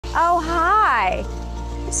Oh, hi.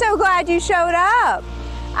 So glad you showed up.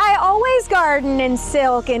 I always garden in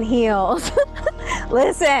silk and heels.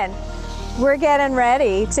 Listen, we're getting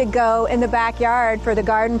ready to go in the backyard for the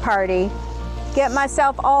garden party. Get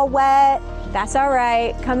myself all wet. That's all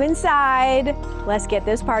right. Come inside. Let's get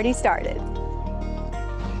this party started.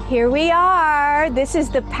 Here we are. This is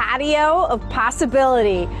the patio of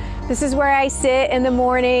possibility. This is where I sit in the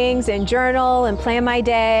mornings and journal and plan my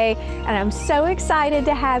day. And I'm so excited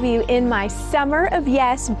to have you in my Summer of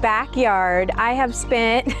Yes backyard. I have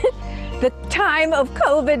spent the time of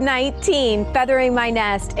COVID-19 feathering my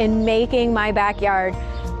nest and making my backyard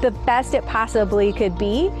the best it possibly could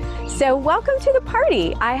be. So welcome to the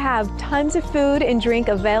party. I have tons of food and drink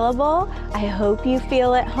available. I hope you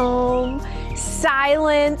feel at home.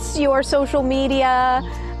 Silence your social media.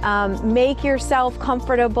 Make yourself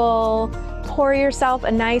comfortable, pour yourself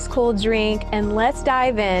a nice cool drink, and let's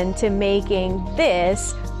dive into making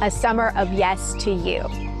this a summer of yes to you.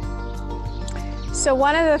 So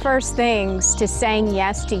one of the first things to saying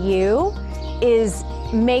yes to you is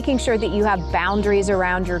making sure that you have boundaries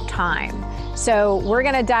around your time. So we're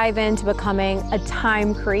gonna dive into becoming a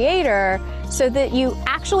time creator so that you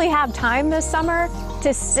actually have time this summer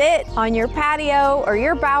to sit on your patio or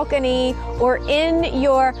your balcony or in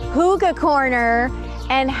your hookah corner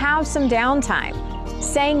and have some downtime.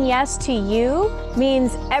 Saying yes to you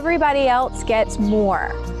means everybody else gets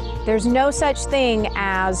more. There's no such thing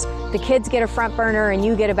as the kids get a front burner and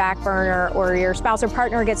you get a back burner, or your spouse or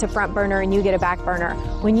partner gets a front burner and you get a back burner.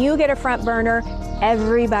 When you get a front burner,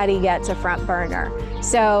 everybody gets a front burner.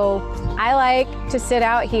 So I like to sit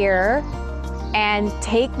out here and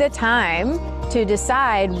take the time to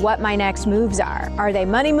decide what my next moves are. Are they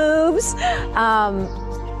money moves?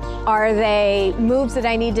 Are they moves that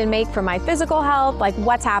I need to make for my physical health? Like,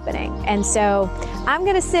 what's happening? And so I'm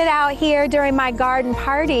gonna sit out here during my garden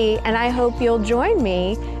party, and I hope you'll join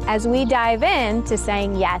me as we dive into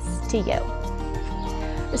saying yes to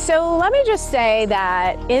you. So let me just say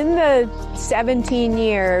that in the 17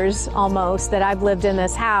 years almost that I've lived in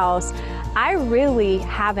this house, I really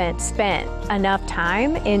haven't spent enough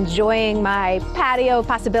time enjoying my patio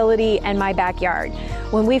possibility and my backyard.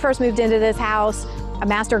 When we first moved into this house, a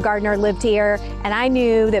master gardener lived here, and I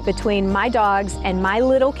knew that between my dogs and my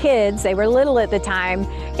little kids, they were little at the time,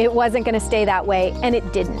 it wasn't gonna stay that way, and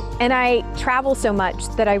it didn't. And I travel so much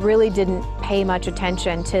that I really didn't pay much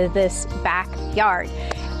attention to this backyard.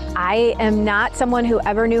 I am not someone who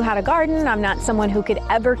ever knew how to garden. I'm not someone who could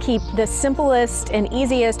ever keep the simplest and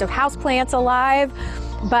easiest of houseplants alive,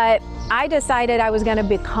 but I decided I was gonna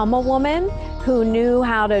become a woman who knew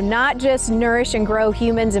how to not just nourish and grow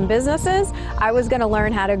humans and businesses. I was gonna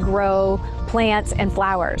learn how to grow plants and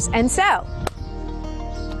flowers. And so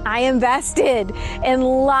I invested in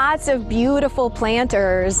lots of beautiful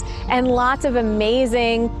planters and lots of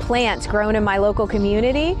amazing plants grown in my local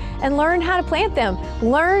community, and learned how to plant them,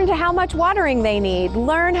 learned how much watering they need,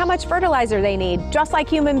 learned how much fertilizer they need, just like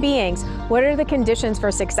human beings. What are the conditions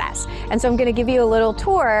for success? And so I'm gonna give you a little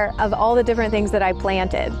tour of all the different things that I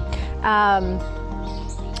planted.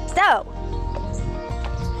 So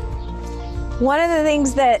one of the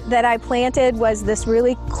things that I planted was this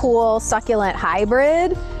really cool succulent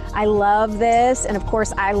hybrid. I love this, and of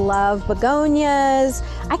course I love begonias.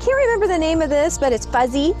 I can't remember the name of this, but it's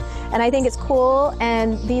fuzzy, and I think it's cool,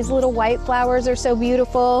 and these little white flowers are so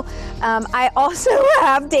beautiful. I also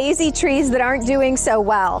have daisy trees that aren't doing so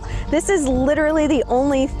well. This is literally the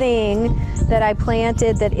only thing that I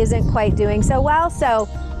planted that isn't quite doing so well, so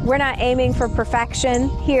we're not aiming for perfection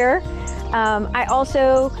here. I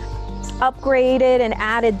also upgraded and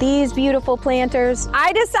added these beautiful planters.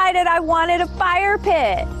 I decided I wanted a fire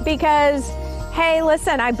pit because, hey,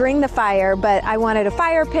 listen, I bring the fire, but I wanted a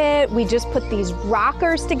fire pit. We just put these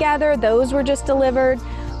rockers together. Those were just delivered.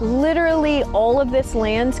 Literally all of this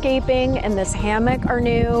landscaping and this hammock are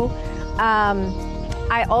new.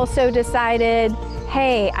 I also decided,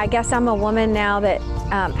 hey, I guess I'm a woman now that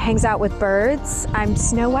hangs out with birds. I'm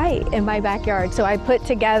Snow White in my backyard. So I put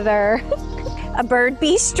together a bird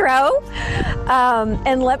bistro.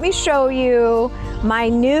 And let me show you my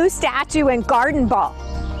new statue and garden ball.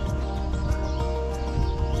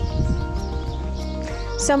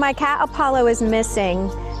 So my cat Apollo is missing,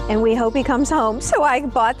 and we hope he comes home. So I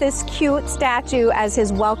bought this cute statue as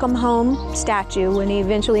his welcome home statue when he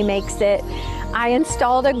eventually makes it. I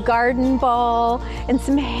installed a garden ball and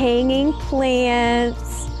some hanging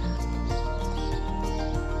plants.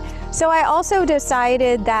 So I also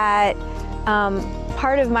decided that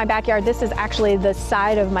part of my backyard, this is actually the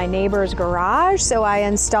side of my neighbor's garage, so I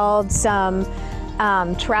installed some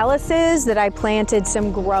trellises that I planted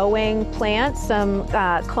some growing plants, some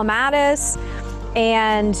clematis,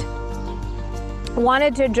 and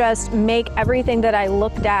wanted to just make everything that I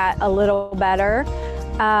looked at a little better.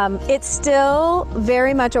 It's still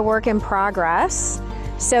very much a work in progress.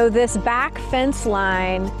 So this back fence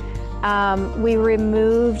line, we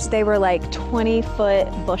removed, they were like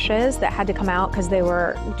 20-foot bushes that had to come out because they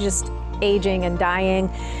were just aging and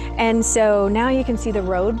dying. And so now you can see the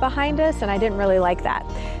road behind us, and I didn't really like that.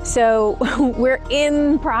 So we're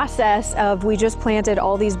in process of, we just planted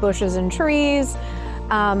all these bushes and trees.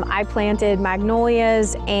 I planted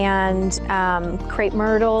magnolias and crepe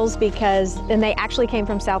myrtles and they actually came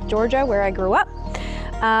from South Georgia where I grew up.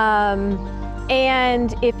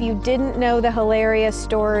 And if you didn't know the hilarious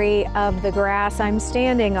story of the grass I'm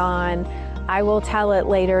standing on, I will tell it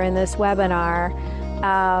later in this webinar.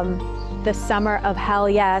 The summer of hell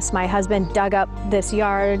yes, my husband dug up this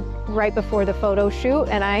yard right before the photo shoot,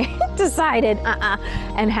 and I decided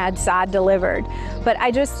and had sod delivered. But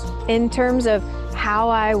I just, in terms of how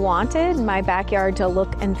I wanted my backyard to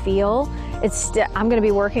look and feel, I'm gonna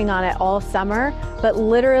be working on it all summer, but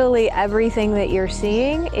literally everything that you're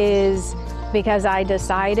seeing is because I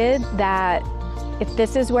decided that if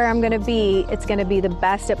this is where I'm gonna be, it's gonna be the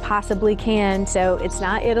best it possibly can. So it's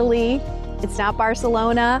not Italy, it's not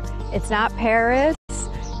Barcelona, it's not Paris,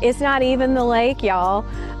 it's not even the lake, y'all.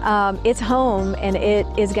 It's home, and it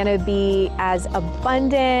is gonna be as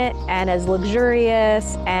abundant and as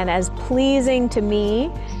luxurious and as pleasing to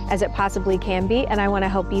me as it possibly can be, and I wanna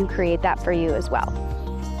help you create that for you as well.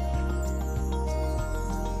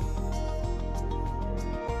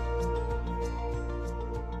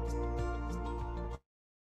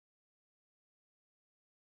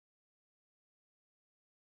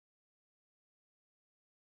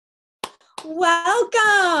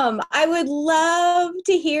 Welcome. I would love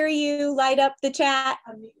to hear you light up the chat.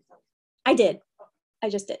 I did. I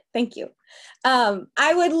just did. Thank you.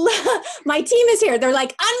 I would love, my team is here. They're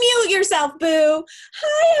like, unmute yourself, boo.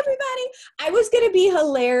 Hi, everybody. I was going to be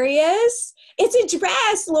hilarious. It's a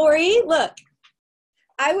dress, Lori. Look,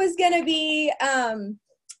 I was going to be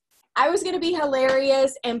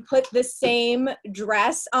hilarious and put the same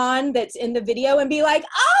dress on that's in the video and be like,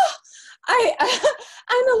 oh,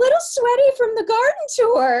 I'm a little sweaty from the garden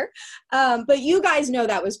tour. But you guys know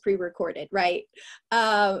that was pre-recorded, right?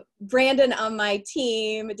 Brandon on my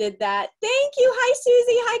team did that. Thank you. Hi,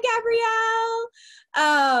 Susie. Hi,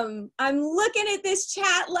 Gabrielle. I'm looking at this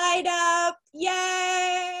chat light up.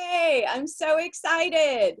 Yay. I'm so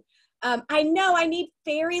excited. I know I need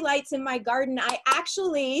fairy lights in my garden. I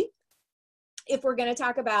actually, if we're going to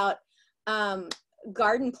talk about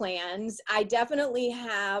garden plans, I definitely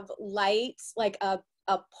have lights, like a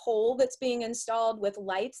pole that's being installed with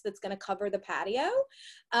lights that's going to cover the patio,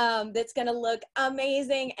 that's going to look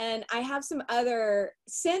amazing. And I have some other,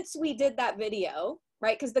 since we did that video,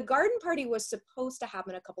 right, because the garden party was supposed to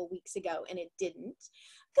happen a couple weeks ago and it didn't.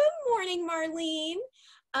 Good morning, Marlene.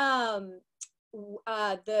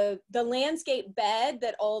 The landscape bed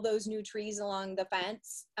that all those new trees along the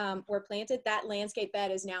fence were planted, that landscape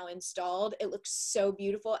bed is now installed. It looks so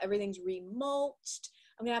beautiful. Everything's remulched.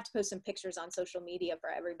 I'm gonna have to post some pictures on social media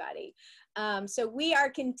for everybody. So we are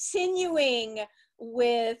continuing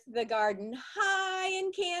with the garden. Hi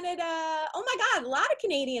in Canada. Oh my God, a lot of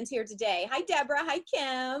Canadians here today. Hi, Deborah. Hi,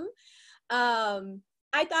 Kim.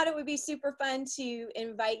 I thought it would be super fun to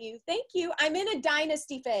invite you. Thank you. I'm in a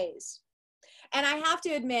dynasty phase. And I have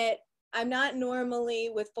to admit, I'm not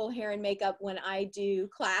normally with full hair and makeup when I do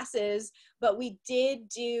classes, but we did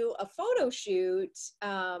do a photo shoot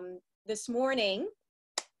this morning.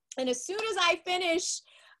 And as soon as I finish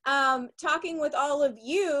talking with all of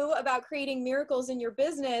you about creating miracles in your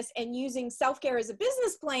business and using self-care as a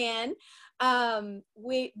business plan,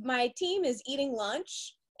 my team is eating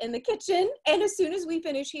lunch in the kitchen. And as soon as we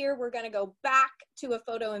finish here, we're gonna go back to a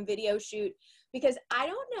photo and video shoot, because I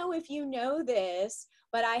don't know if you know this,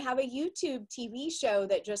 but I have a YouTube TV show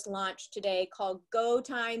that just launched today called Go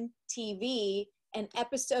Time TV, and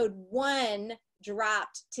episode 1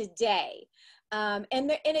 dropped today. And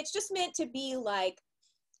it's just meant to be like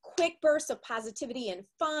quick bursts of positivity and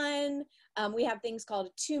fun. We have things called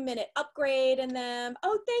a 2-minute upgrade in them.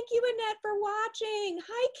 Oh, thank you, Annette, for watching.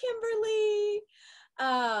 Hi, Kimberly.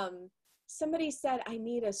 Somebody said I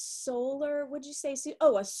need a solar, what'd you say, Sue?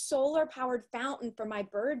 Oh, a solar powered fountain for my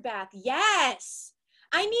bird bath. Yes,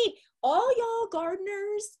 I need all y'all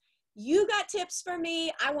gardeners. You got tips for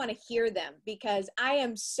me. I want to hear them because I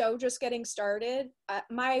am so just getting started.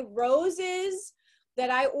 My roses that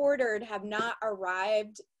I ordered have not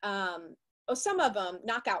arrived. Some of them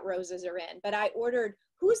knockout roses are in, but I ordered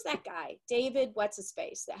who's that guy? David, what's his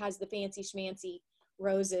face, that has the fancy schmancy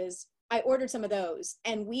roses. I ordered some of those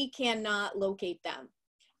and we cannot locate them.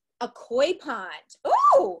 A koi pond.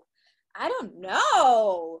 Oh, I don't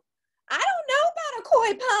know. I don't know about a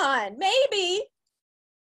koi pond. Maybe.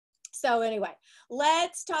 So anyway,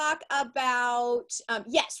 let's talk about,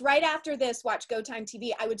 yes, right after this, watch Go Time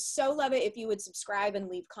TV. I would so love it if you would subscribe and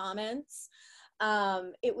leave comments.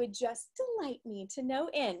 It would just delight me to no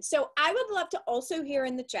end. So I would love to also hear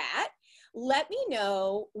in the chat, let me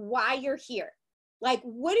know why you're here. Like,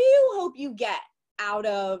 what do you hope you get out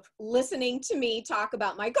of listening to me talk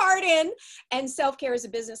about my garden and self-care as a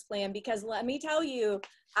business plan? Because let me tell you,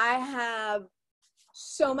 I have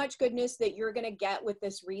so much goodness that you're going to get with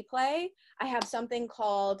this replay. I have something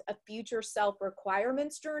called a future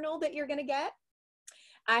self-requirements journal that you're going to get.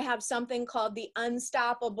 I have something called the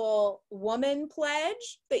Unstoppable Woman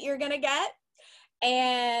Pledge that you're going to get.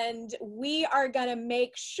 And we are going to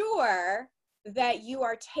make sure that you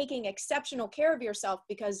are taking exceptional care of yourself,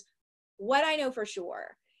 because what I know for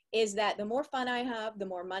sure is that the more fun I have, the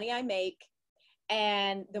more money I make,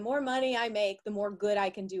 and the more money I make, the more good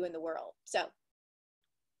I can do in the world. So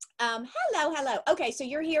hello. Okay, so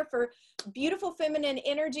you're here for beautiful feminine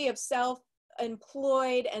energy of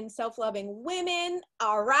self-employed and self-loving women.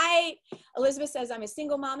 All right. Elizabeth says, I'm a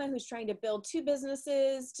single mama who's trying to build 2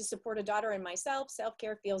 businesses to support a daughter and myself.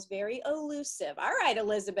 Self-care feels very elusive. All right,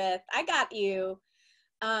 Elizabeth, I got you.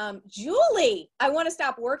 Julie, I want to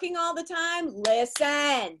stop working all the time.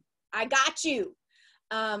 Listen, I got you.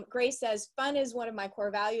 Grace says, fun is one of my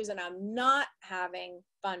core values and I'm not having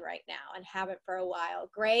fun right now and haven't for a while.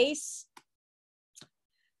 Grace,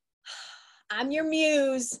 I'm your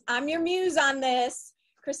muse. I'm your muse on this.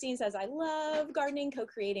 Christine says, I love gardening,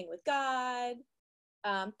 co-creating with God.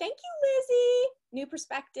 Thank you, Lizzie. New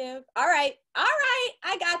perspective. All right.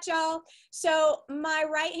 I got y'all. So my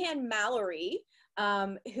right hand, Mallory,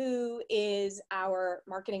 who is our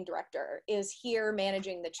marketing director, is here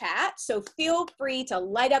managing the chat. So feel free to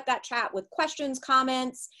light up that chat with questions,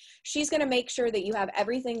 comments. She's going to make sure that you have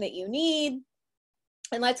everything that you need.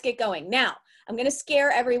 And let's get going. Now, I'm going to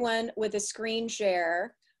scare everyone with a screen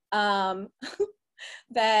share.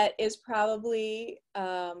 That is probably,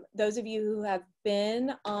 those of you who have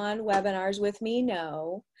been on webinars with me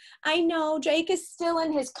know. I know Jake is still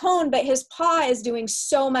in his cone, but his paw is doing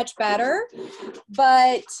so much better.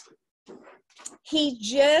 But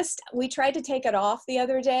we tried to take it off the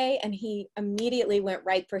other day and he immediately went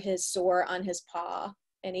right for his sore on his paw.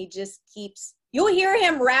 And he just keeps, you'll hear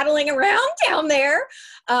him rattling around down there.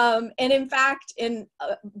 And in fact,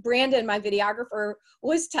 Brandon, my videographer,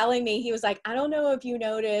 was telling me, he was like, I don't know if you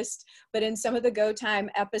noticed, but in some of the Go Time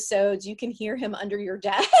episodes, you can hear him under your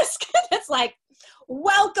desk. It's like,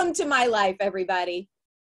 welcome to my life, everybody.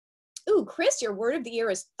 Ooh, Chris, your word of the year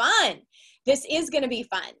is fun. This is going to be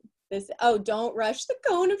fun. Oh, don't rush the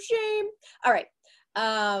cone of shame. All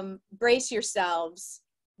right. Brace yourselves.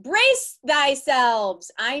 Brace thyself.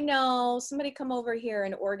 I know. Somebody come over here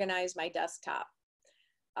and organize my desktop.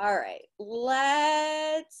 All right,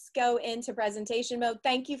 let's go into presentation mode.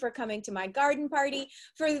 Thank you for coming to my garden party.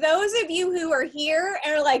 For those of you who are here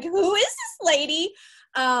and are like, who is this lady?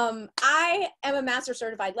 I am a master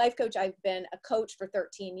certified life coach. I've been a coach for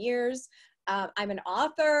 13 years. I'm an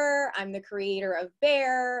author. I'm the creator of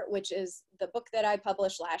Bear, which is the book that I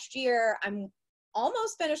published last year. I'm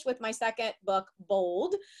almost finished with my second book,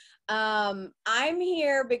 Bold. I'm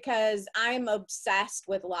here because I'm obsessed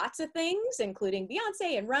with lots of things, including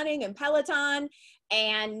Beyonce and running and Peloton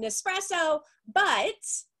and Nespresso, but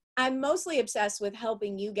I'm mostly obsessed with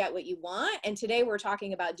helping you get what you want. And today we're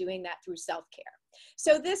talking about doing that through self-care.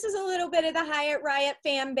 So this is a little bit of the Hyatt Riot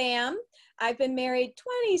Fam Bam. I've been married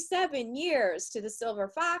 27 years to the Silver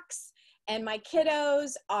Fox, and my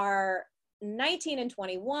kiddos are 19 and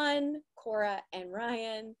 21, Cora and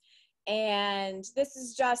Ryan. And this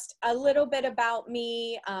is just a little bit about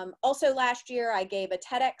me. Also last year, I gave a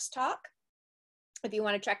TEDx talk. If you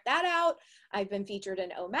want to check that out, I've been featured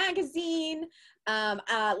in O Magazine.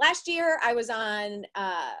 Last year, I was on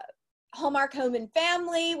Hallmark Home and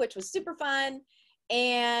Family, which was super fun.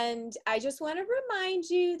 And I just want to remind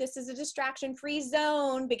you, this is a distraction-free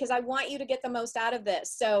zone because I want you to get the most out of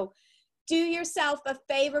this. So do yourself a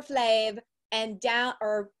favor, Flav, and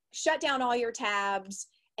shut down all your tabs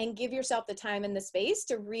and give yourself the time and the space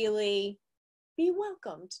to really be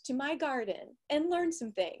welcomed to my garden and learn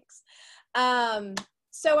some things.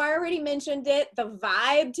 So I already mentioned it. The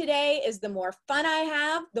vibe today is the more fun I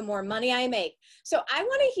have, the more money I make. So I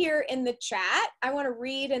want to hear in the chat, I want to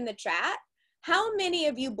read in the chat, how many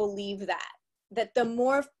of you believe that the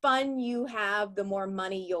more fun you have, the more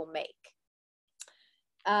money you'll make?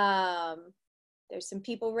 There's some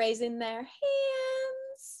people raising their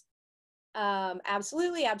hands.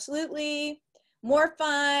 Absolutely, absolutely. More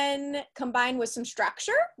fun combined with some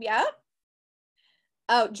structure. Yep.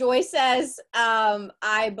 Oh, Joy says,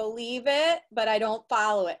 I believe it, but I don't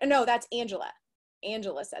follow it. No, that's Angela.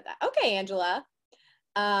 Angela said that. Okay, Angela.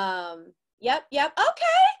 Yep.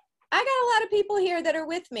 Okay. I got a lot of people here that are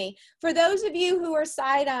with me. For those of you who are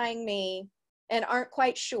side-eyeing me and aren't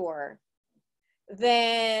quite sure,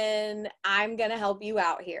 then I'm going to help you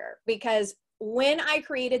out here, because when I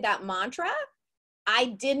created that mantra,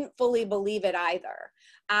 I didn't fully believe it either.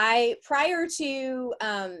 Prior to,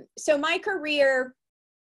 so my career,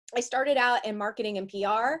 I started out in marketing and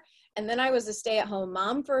PR, and then I was a stay-at-home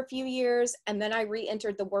mom for a few years, and then I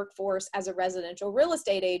re-entered the workforce as a residential real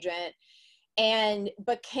estate agent and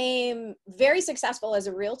became very successful as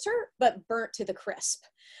a realtor, but burnt to the crisp.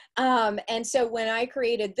 And so when I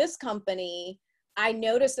created this company, I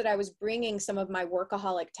noticed that I was bringing some of my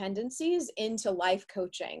workaholic tendencies into life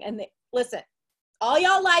coaching. And listen, all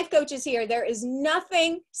y'all life coaches here, there is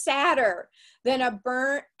nothing sadder than a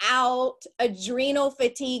burnt out, adrenal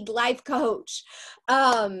fatigued life coach.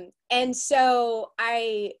 And so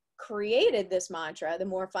I created this mantra: the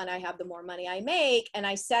more fun I have, the more money I make. And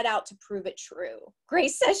I set out to prove it true.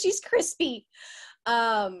 Grace says she's crispy.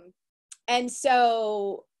 And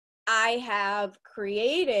so I have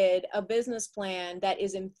created a business plan that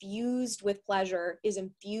is infused with pleasure, is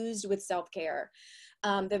infused with self-care.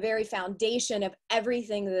 The very foundation of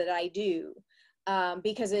everything that I do,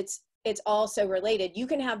 because it's also related. You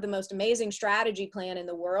can have the most amazing strategy plan in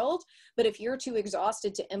the world, but if you're too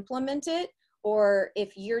exhausted to implement it, or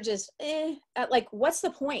if you're just, like, what's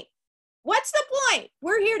the point? What's the point?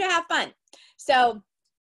 We're here to have fun. So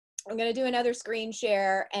I'm going to do another screen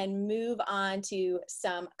share and move on to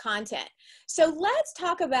some content. So let's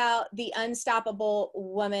talk about the Unstoppable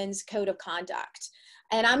Woman's Code of Conduct.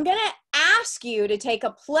 And I'm going to ask you to take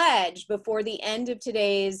a pledge before the end of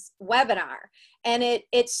today's webinar. And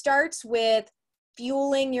it starts with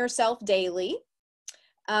fueling yourself daily.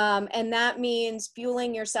 And that means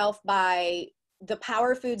fueling yourself by the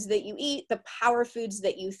power foods that you eat, the power foods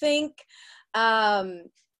that you think.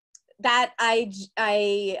 That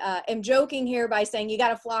I am joking here by saying you got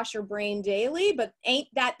to floss your brain daily, but ain't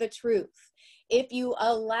that the truth? If you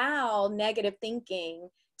allow negative thinking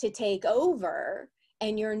to take over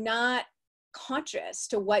and you're not conscious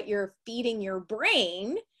to what you're feeding your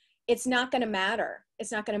brain, it's not going to matter.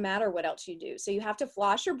 It's not going to matter what else you do. So you have to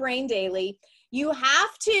floss your brain daily. You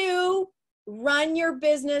have to run your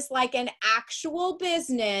business like an actual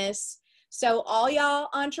business. So all y'all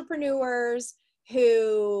entrepreneurs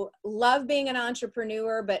who love being an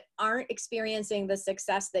entrepreneur but aren't experiencing the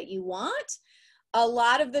success that you want, a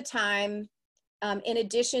lot of the time, in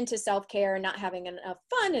addition to self-care and not having enough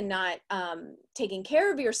fun and not taking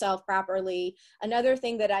care of yourself properly, another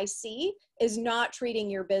thing that I see is not treating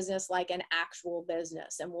your business like an actual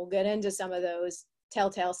business. And we'll get into some of those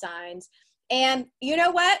telltale signs. And you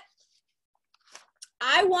know what?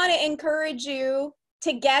 I want to encourage you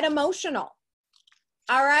to get emotional.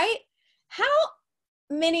 All right? How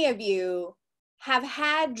many of you have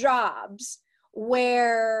had jobs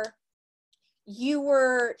where you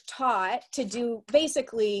were taught to do,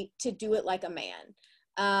 basically to do it like a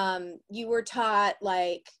man? You were taught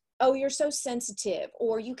like, oh, you're so sensitive,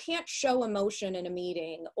 or you can't show emotion in a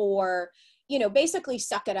meeting, or, you know, basically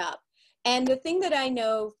suck it up. And the thing that I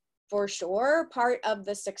know for sure, part of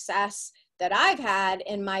the success that I've had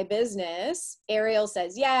in my business, Ariel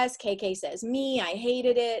says yes, KK says me, I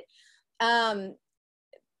hated it.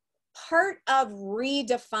 Part of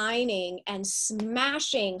redefining and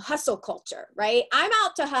smashing hustle culture, right? I'm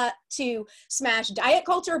out to smash diet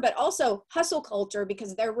culture, but also hustle culture,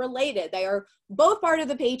 because they're related. They are both part of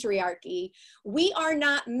the patriarchy. We are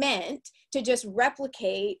not meant to just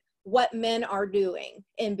replicate what men are doing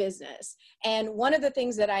in business. And one of the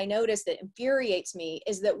things that I notice that infuriates me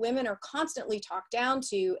is that women are constantly talked down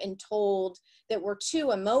to and told that we're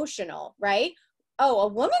too emotional, right? Oh, a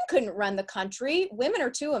woman couldn't run the country. Women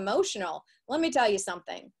are too emotional. Let me tell you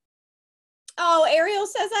something. Oh, Ariel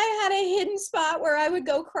says I had a hidden spot where I would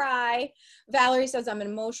go cry. Valerie says I'm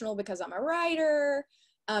emotional because I'm a writer.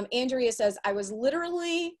 Andrea says I was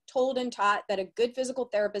literally told and taught that a good physical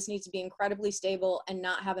therapist needs to be incredibly stable and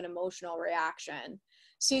not have an emotional reaction.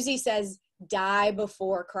 Susie says die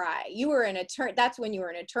before cry. You were an attorney. That's when you were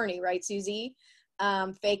an attorney, right, Susie?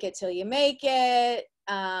 Fake it till you make it.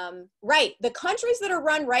 Right. The countries that are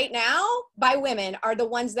run right now by women are the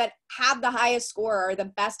ones that have the highest score, are the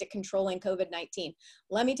best at controlling COVID-19.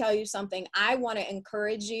 Let me tell you something. I want to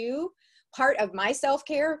encourage you. Part of my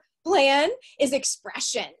self-care plan is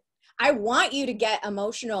expression. I want you to get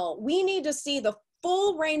emotional. We need to see the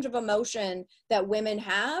full range of emotion that women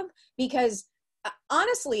have, because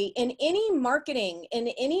honestly, in any marketing, in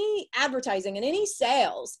any advertising, in any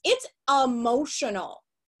sales, it's emotional.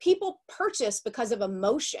 People purchase because of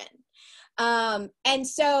emotion. And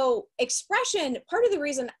so expression, part of the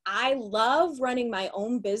reason I love running my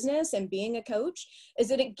own business and being a coach is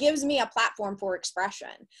that it gives me a platform for expression.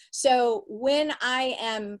 So when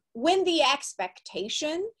the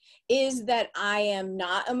expectation is that I am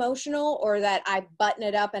not emotional, or that I button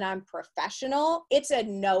it up and I'm professional, it's a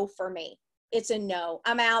no for me. It's a no.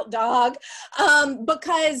 I'm out, dog.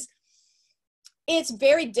 Because it's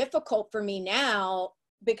very difficult for me now,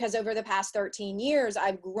 because over the past 13 years,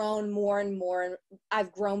 I've grown more and more.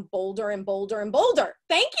 I've grown bolder and bolder and bolder.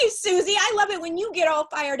 Thank you, Susie. I love it when you get all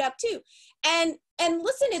fired up too. And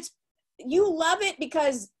listen, you love it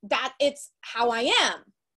because it's how I am,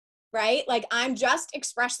 right? Like, I'm just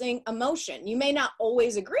expressing emotion. You may not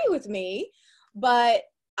always agree with me, but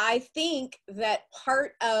I think that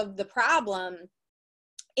part of the problem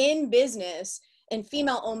in business, in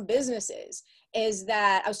female-owned businesses, is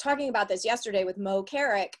that I was talking about this yesterday with Mo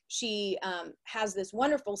Carrick. She has this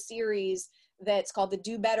wonderful series that's called the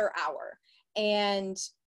Do Better Hour. And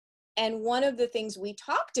one of the things we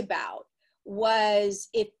talked about was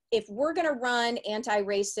if we're going to run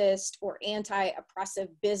anti-racist or anti-oppressive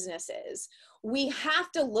businesses, we have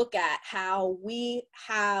to look at how we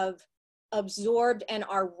have absorbed and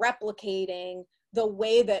are replicating the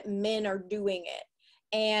way that men are doing it.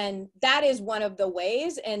 And that is one of the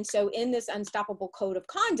ways. And so in this unstoppable code of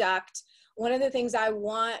conduct, one of the things I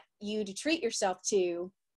want you to treat yourself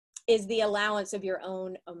to is the allowance of your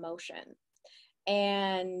own emotion.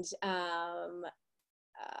 And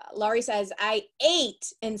Laurie says, I ate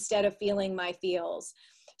instead of feeling my feels.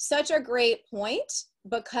 Such a great point,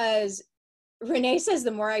 because Renee says,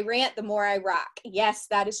 the more I rant, the more I rock. Yes,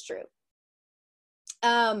 that is true.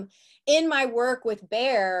 In my work with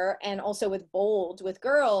Bear and also with Bold, with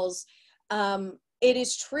girls, it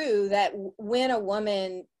is true that when a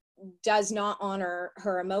woman does not honor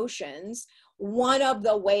her emotions, one of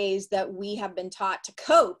the ways that we have been taught to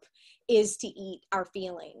cope is to eat our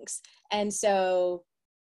feelings. And so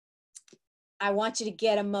I want you to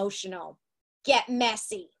get emotional, get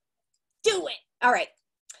messy, do it. All right.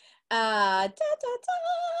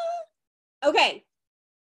 Okay.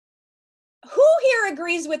 Who here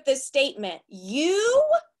agrees with this statement? You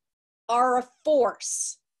are a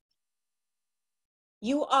force.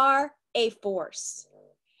 You are a force,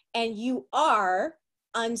 and you are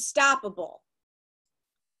unstoppable.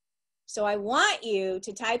 So I want you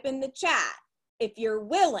to type in the chat if you're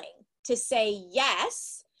willing to say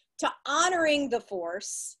yes to honoring the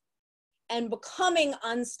force and becoming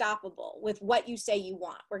unstoppable with what you say you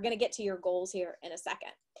want. We're going to get to your goals here in a second.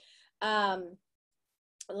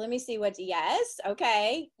 Let me see what, yes.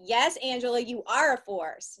 Okay. Yes, Angela, you are a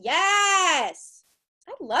force. Yes.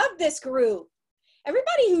 I love this group.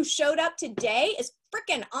 Everybody who showed up today is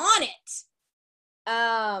freaking on it.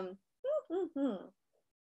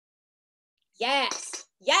 Yes.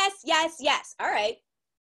 Yes, yes, yes. All right.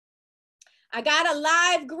 I got a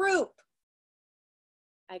live group.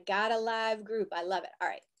 I love it. All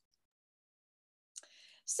right.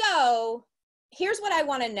 So here's what I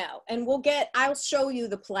want to know, and I'll show you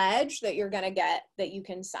the pledge that you're going to get that you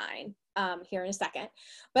can sign here in a second.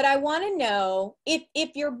 But I want to know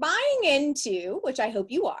if you're buying into, which I hope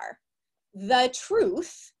you are, the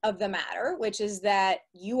truth of the matter, which is that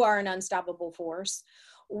you are an unstoppable force.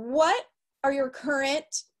 What is your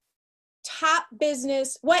current top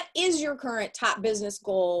business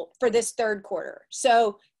goal for this third quarter?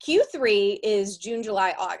 So Q3 is June,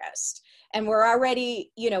 July, August. And we're already,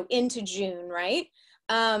 into June, right?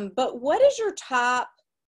 But what is your top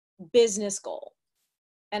business goal?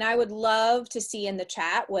 And I would love to see in the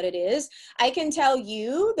chat what it is. I can tell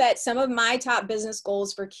you that some of my top business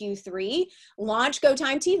goals for Q3, launch Go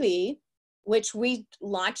Time TV, which we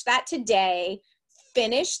launched that today,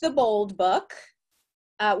 finish the Bold book,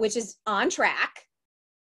 which is on track,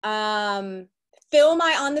 fill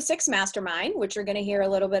my On the Six Mastermind, which you're going to hear a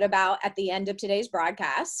little bit about at the end of today's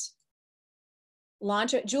broadcast.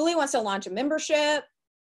 Julie wants to launch a membership.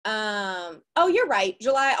 Oh, you're right.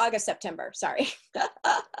 July, August, September. Sorry.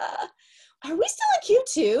 Are we still in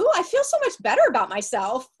Q2? I feel so much better about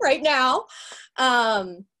myself right now.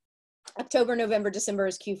 October, November, December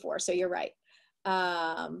is Q4. So you're right.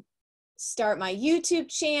 Start my YouTube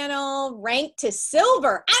channel, rank to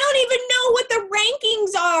silver. I don't even know what the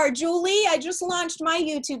rankings are, Julie. I just launched my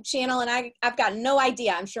YouTube channel and I've got no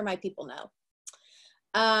idea. I'm sure my people know.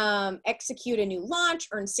 Execute a new launch,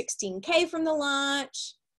 earn 16K from the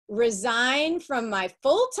launch, resign from my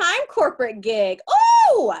full-time corporate gig.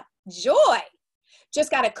 Oh, joy.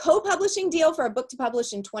 Just got a co-publishing deal for a book to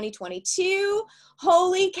publish in 2022.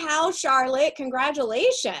 Holy cow, Charlotte,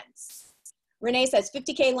 congratulations. Renee says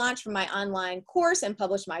 50K launch from my online course and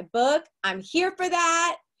publish my book. I'm here for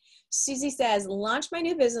that. Susie says launch my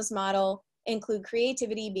new business model, include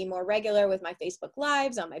creativity, be more regular with my Facebook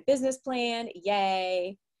Lives on my business plan.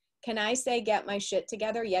 Yay. Can I say get my shit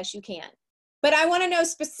together? Yes, you can. But I want to know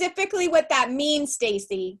specifically what that means,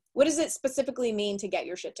 Stacy. What does it specifically mean to get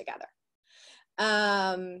your shit together?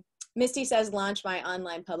 Misty says launch my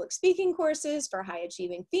online public speaking courses for high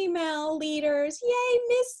achieving female leaders. Yay,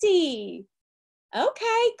 Misty.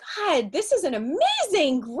 Okay, God, this is an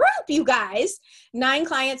amazing group, you guys. 9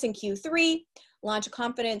 clients in Q3, launch a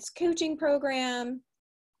confidence coaching program.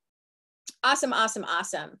 Awesome, awesome,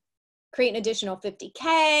 awesome. Create an additional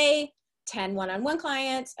 50K, 10 one-on-one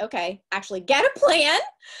clients. Okay, actually get a plan.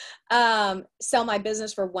 Sell my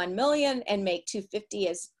business for 1 million and make 250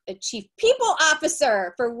 as a chief people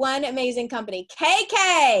officer for one amazing company.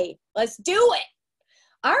 KK, let's do it.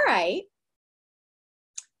 All right.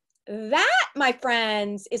 That, my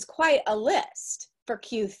friends, is quite a list for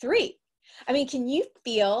Q3. I mean, can you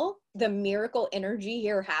feel the miracle energy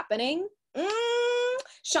here happening?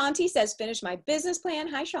 Shanti says, finish my business plan.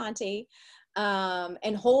 Hi, Shanti.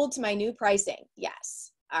 And hold to my new pricing.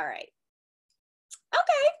 Yes. All right.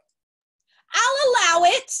 Okay. I'll allow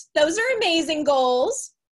it. Those are amazing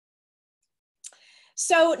goals.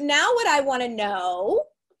 So now what I want to know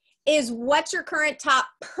is what's your current top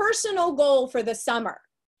personal goal for the summer?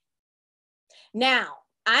 Now,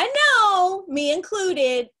 I know, me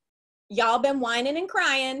included, y'all been whining and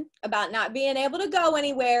crying about not being able to go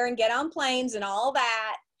anywhere and get on planes and all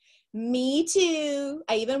that. Me too.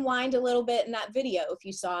 I even whined a little bit in that video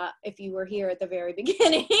if you were here at the very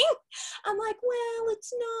beginning. I'm like, well,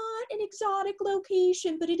 it's not an exotic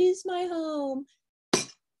location, but it is my home.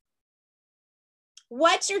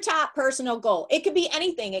 What's your top personal goal? It could be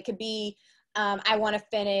anything. It could be, I want to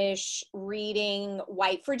finish reading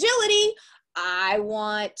White Fragility. I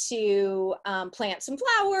want to plant some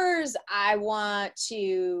flowers. I want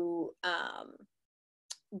to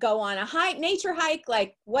go on a nature hike.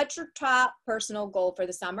 Like, what's your top personal goal for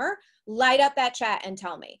the summer? Light up that chat and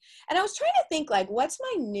tell me. And I was trying to think, like, what's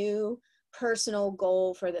my new personal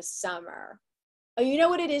goal for the summer? Oh, you know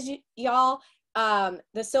what it is, y'all?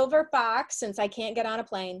 The Silver Fox, since I can't get on a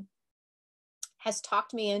plane, has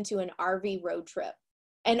talked me into an RV road trip.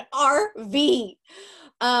 An RV.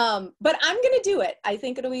 But I'm going to do it. I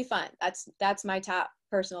think it'll be fun. That's my top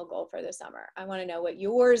personal goal for the summer. I want to know what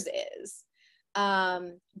yours is.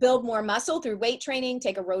 Build more muscle through weight training,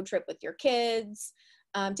 take a road trip with your kids.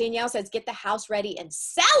 Danielle says, get the house ready and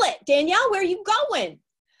sell it. Danielle, where are you going?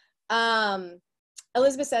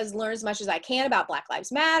 Elizabeth says, learn as much as I can about Black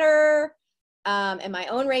Lives Matter, and my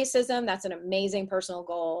own racism. That's an amazing personal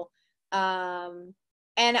goal. And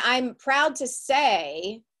I'm proud to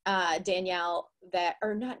say, Danielle,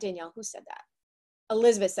 or not Danielle, who said that?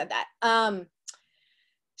 Elizabeth said that.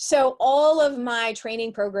 So all of my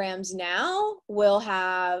training programs now will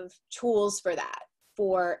have tools for that,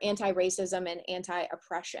 for anti-racism and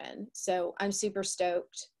anti-oppression. So I'm super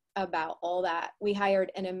stoked about all that. We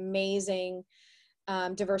hired an amazing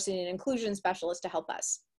diversity and inclusion specialist to help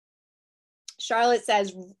us. Charlotte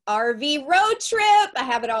says, RV road trip. I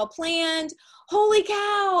have it all planned. Holy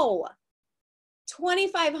cow.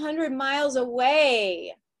 2,500 miles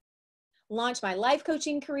away. Launch my life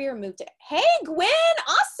coaching career, move to, hey, Gwen,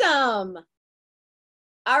 awesome.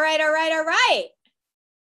 All right.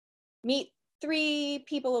 Meet 3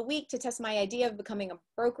 people a week to test my idea of becoming a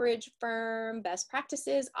brokerage firm, best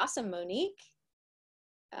practices. Awesome, Monique.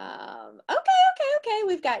 Okay.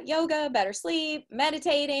 We've got yoga, better sleep,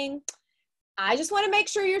 meditating. I just want to make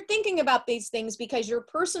sure you're thinking about these things because your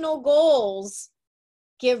personal goals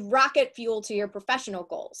give rocket fuel to your professional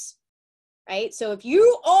goals, right? So if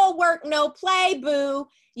you all work, no play, boo,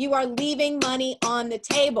 you are leaving money on the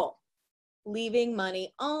table. Leaving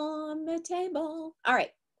money on the table. All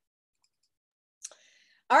right.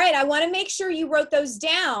 I want to make sure you wrote those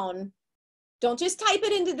down. Don't just type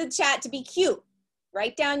it into the chat to be cute.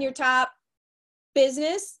 Write down your top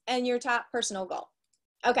business and your top personal goal.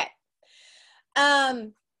 Okay.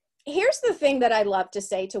 Here's the thing that I love to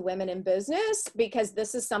say to women in business, because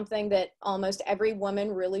this is something that almost every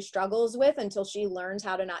woman really struggles with until she learns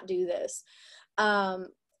how to not do this.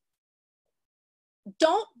 Don't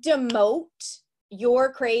demote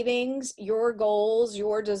your cravings, your goals,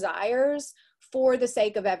 your desires for the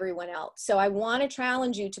sake of everyone else. So I want to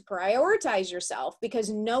challenge you to prioritize yourself, because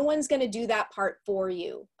no one's going to do that part for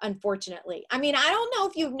you, unfortunately. I mean, I don't know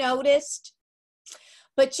if you've noticed,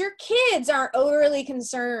 but your kids aren't overly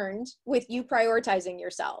concerned with you prioritizing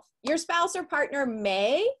yourself. Your spouse or partner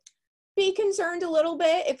may be concerned a little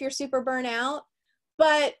bit if you're super burnt out,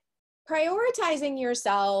 but prioritizing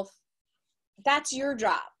yourself, that's your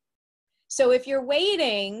job. So if you're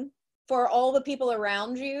waiting for all the people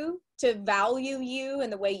around you to value you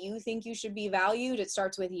and the way you think you should be valued, it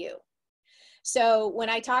starts with you. So when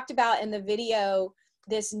I talked about in the video,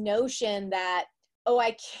 this notion that, oh,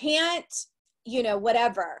 I can't,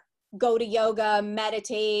 whatever, go to yoga,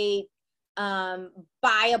 meditate,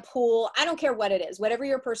 buy a pool, I don't care what it is, whatever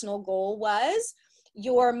your personal goal was,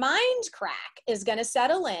 your mind crack is going to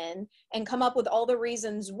settle in and come up with all the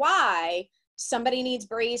reasons why somebody needs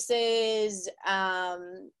braces,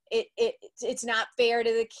 it's not fair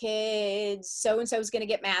to the kids, so-and-so is going to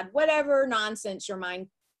get mad, whatever nonsense your mind,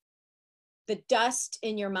 the dust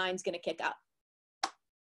in your mind's going to kick up.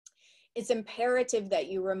 It's imperative that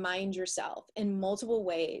you remind yourself in multiple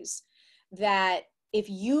ways that if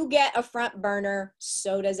you get a front burner,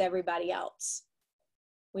 so does everybody else.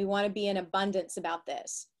 We want to be in abundance about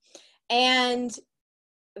this. And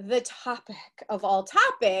the topic of all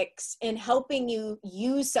topics in helping you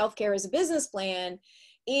use self-care as a business plan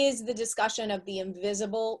is the discussion of the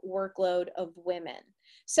invisible workload of women.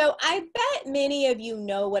 So I bet many of you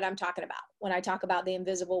know what I'm talking about when I talk about the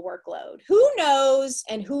invisible workload. Who knows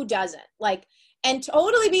and who doesn't? And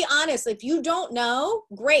totally be honest, if you don't know,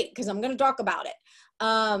 great, because I'm going to talk about it.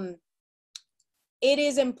 It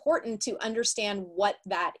is important to understand what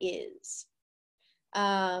that is.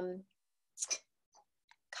 Khadija,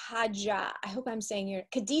 I hope I'm saying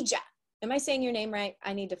Khadija. Am I saying your name right?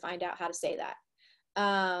 I need to find out how to say that.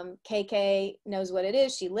 KK knows what it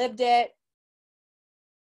is. She lived it.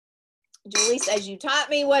 Julie says you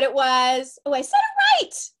taught me what it was. Oh, I said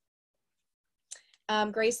it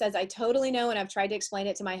right. Grace says, I totally know, and I've tried to explain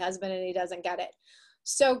it to my husband and he doesn't get it.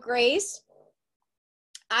 So Grace,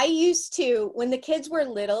 I used to, when the kids were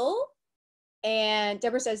little, and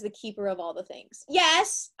Deborah says the keeper of all the things.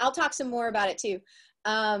 Yes, I'll talk some more about it too.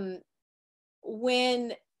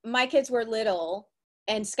 When my kids were little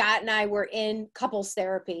and Scott and I were in couples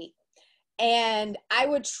therapy, and I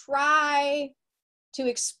would try to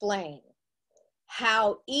explain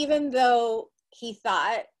how even though he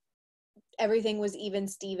thought everything was even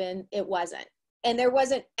Steven, it wasn't. And there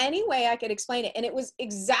wasn't any way I could explain it. And it was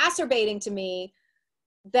exacerbating to me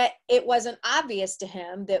that it wasn't obvious to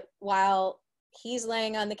him that while he's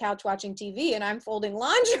laying on the couch watching TV and I'm folding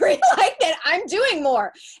laundry, like that I'm doing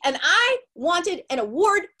more. And I wanted an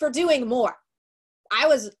award for doing more. I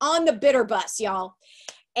was on the bitter bus, y'all.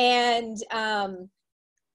 And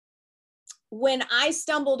when I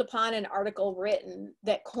stumbled upon an article written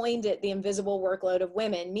that coined it the invisible workload of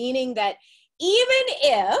women, meaning that even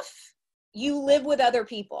if you live with other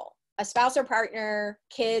people, a spouse or partner,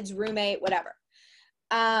 kids, roommate, whatever,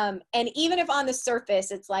 and even if on the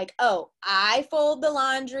surface it's like, oh, I fold the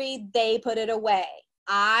laundry, they put it away,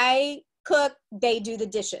 I cook, they do the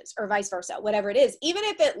dishes, or vice versa, whatever it is, even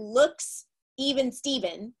if it looks even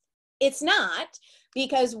Steven, it's not,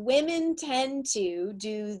 because women tend to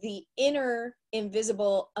do the inner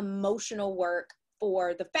invisible emotional work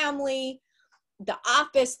for the family, the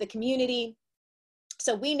office, the community.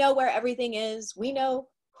 So we know where everything is. We know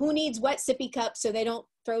who needs what sippy cup so they don't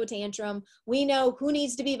throw a tantrum. We know who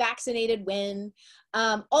needs to be vaccinated when,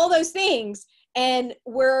 all those things. And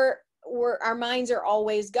our minds are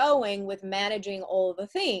always going with managing all of the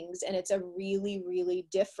things. And it's a really, really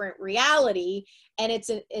different reality. And it's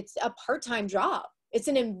a part-time job. It's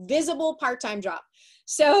an invisible part-time job.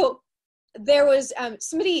 So there was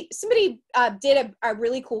somebody did a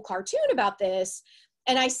really cool cartoon about this.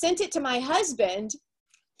 And I sent it to my husband,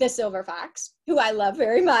 the Silver Fox, who I love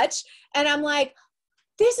very much. And I'm like,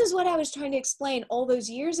 this is what I was trying to explain all those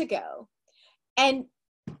years ago. And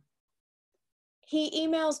he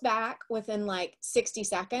emails back within like 60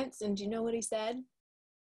 seconds. And do you know what he said?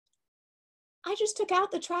 I just took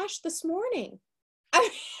out the trash this morning. I mean,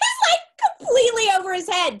 it's like completely over his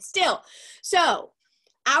head still. So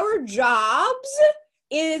our jobs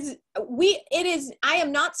I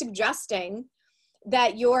am not suggesting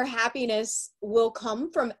that your happiness will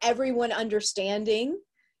come from everyone understanding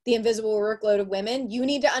the invisible workload of women. You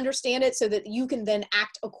need to understand it so that you can then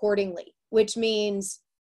act accordingly, which means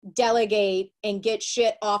delegate and get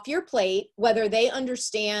shit off your plate, whether they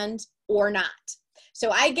understand or not.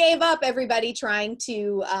 So I gave up everybody trying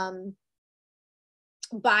to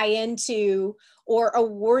buy into or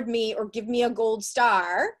award me or give me a gold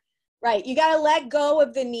star, right? You got to let go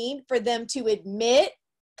of the need for them to admit,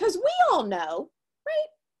 because we all know,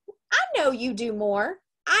 right? I know you do more.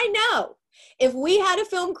 I know. If we had a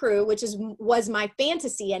film crew, which was my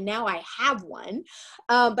fantasy, and now I have one,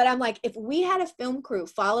 but I'm like, if we had a film crew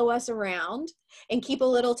follow us around and keep a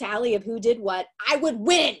little tally of who did what, I would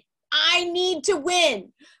win. I need to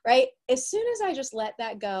win, right? As soon as I just let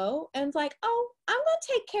that go and it's like, oh, I'm going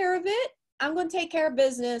to take care of it. I'm going to take care of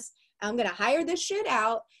business. I'm going to hire this shit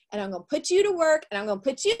out and I'm going to put you to work and I'm going to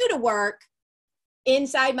put you to work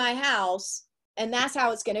inside my house. And that's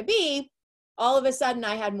how it's going to be. All of a sudden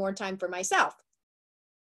I had more time for myself.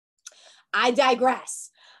 I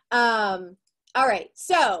digress. All right.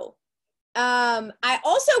 So I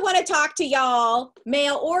also want to talk to y'all,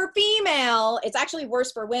 male or female, it's actually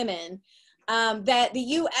worse for women, that the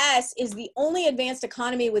US is the only advanced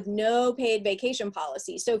economy with no paid vacation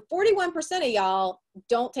policy. So 41% of y'all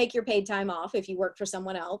don't take your paid time off if you work for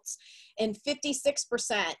someone else, and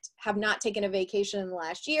 56% have not taken a vacation in the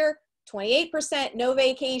last year, 28% no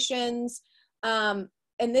vacations, and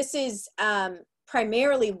this is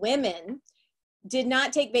primarily women did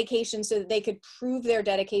not take vacation so that they could prove their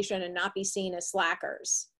dedication and not be seen as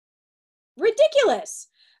slackers. Ridiculous.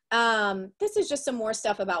 This is just some more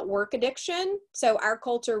stuff about work addiction. So our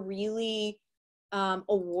culture really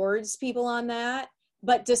awards people on that.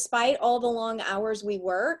 But despite all the long hours we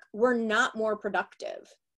work, we're not more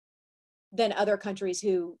productive than other countries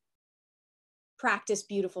who practice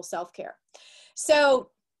beautiful self-care. So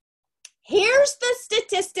here's the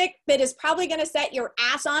statistic that is probably going to set your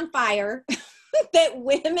ass on fire. That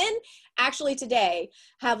women actually today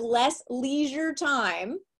have less leisure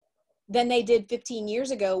time than they did 15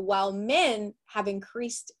 years ago, while men have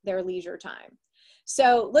increased their leisure time.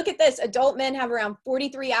 So look at this. Adult men have around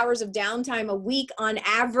 43 hours of downtime a week on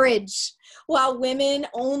average, while women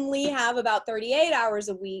only have about 38 hours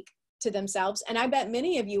a week to themselves. And I bet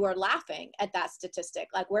many of you are laughing at that statistic.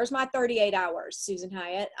 Like, where's my 38 hours, Susan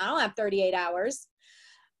Hyatt? I don't have 38 hours.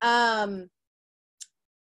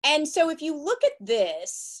 And so if you look at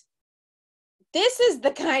this is the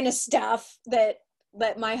kind of stuff that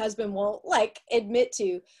my husband won't like admit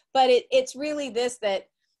to, but it's really this, that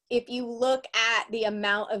if you look at the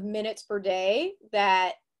amount of minutes per day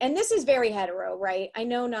that, and this is very hetero, right? I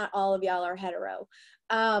know not all of y'all are hetero,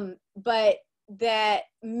 but that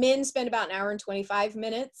men spend about an hour and 25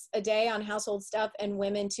 minutes a day on household stuff and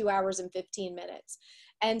women 2 hours and 15 minutes.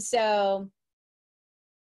 And so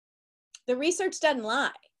the research doesn't lie.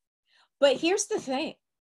 But here's the thing,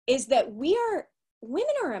 is that women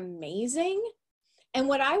are amazing. And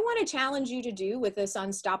what I want to challenge you to do with this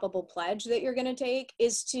unstoppable pledge that you're going to take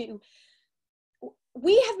is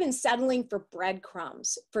we have been settling for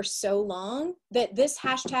breadcrumbs for so long that this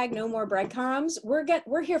hashtag no more breadcrumbs,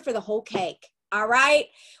 we're here for the whole cake. All right.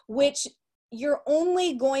 Which you're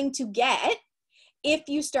only going to get if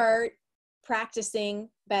you start practicing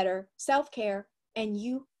better self-care, and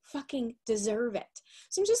you fucking deserve it.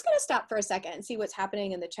 So I'm just going to stop for a second and see what's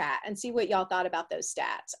happening in the chat and see what y'all thought about those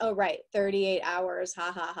stats. Oh, right. 38 hours.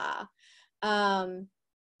 Ha ha ha.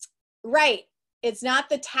 Right. It's not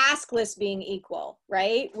the task list being equal,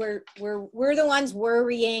 right? We're the ones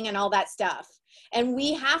worrying and all that stuff. And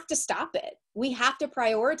we have to stop it. We have to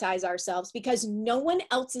prioritize ourselves, because no one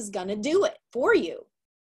else is going to do it for you,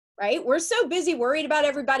 right? We're so busy worried about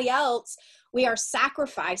everybody else. We are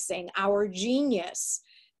sacrificing our genius.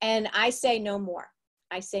 And I say no more.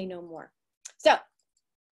 I say no more. So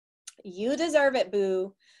you deserve it,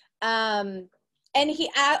 boo. And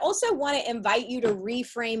I also want to invite you to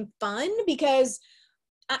reframe fun, because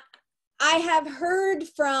I have heard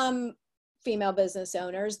from female business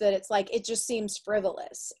owners that it's like, it just seems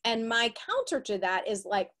frivolous. And my counter to that is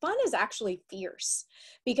like, fun is actually fierce,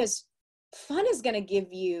 because fun is going to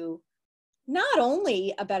give you not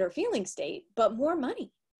only a better feeling state, but more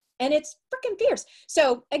money. And it's freaking fierce.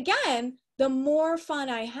 So again, the more fun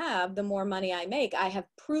I have, the more money I make. I have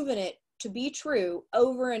proven it to be true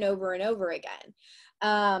over and over and over again.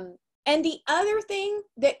 And the other thing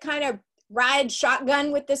that kind of rides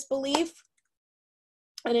shotgun with this belief,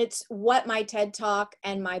 and it's what my TED Talk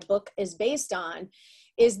and my book is based on,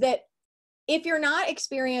 is that if you're not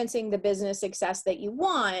experiencing the business success that you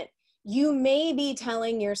want, you may be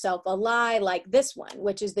telling yourself a lie like this one,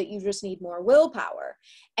 which is that you just need more willpower.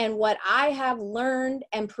 And what I have learned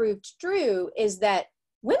and proved true is that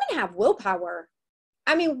women have willpower.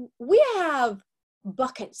 I mean, we have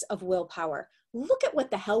buckets of willpower. Look at what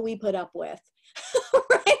the hell we put up with,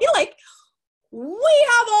 right? Like, we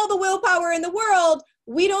have all the willpower in the world.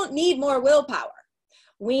 We don't need more willpower.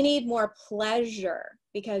 We need more pleasure.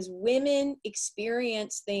 because women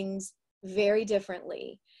experience things very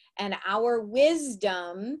differently, and our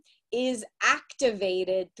wisdom is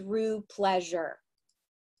activated through pleasure.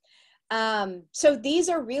 So these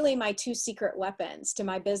are really my two secret weapons to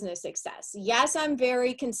my business success. Yes, I'm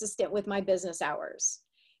very consistent with my business hours.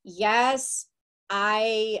 Yes,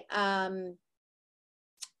 I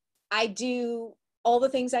do all the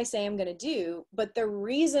things I say I'm going to do, but the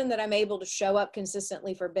reason that I'm able to show up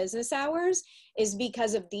consistently for business hours is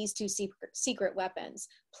because of these two secret weapons,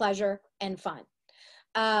 pleasure and fun.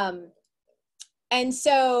 And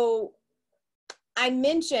so I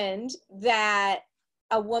mentioned that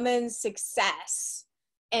a woman's success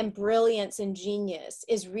and brilliance and genius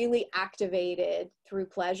is really activated through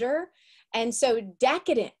pleasure. And so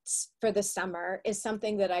decadence for the summer is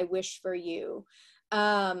something that I wish for you.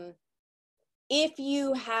 If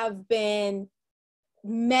you have been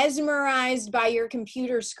mesmerized by your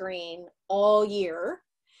computer screen all year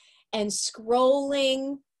and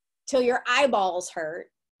scrolling till your eyeballs hurt,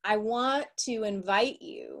 I want to invite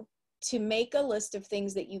you to make a list of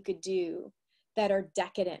things that you could do that are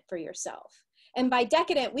decadent for yourself. And by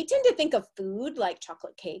decadent, we tend to think of food, like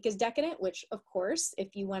chocolate cake is decadent, which of course,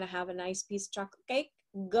 if you want to have a nice piece of chocolate cake,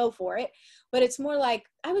 go for it. But it's more like,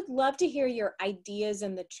 I would love to hear your ideas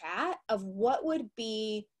in the chat of what would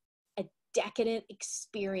be a decadent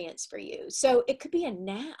experience for you. So it could be a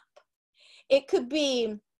nap. It could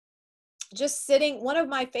be just sitting. One of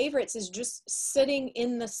my favorites is just sitting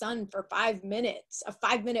in the sun for 5 minutes, a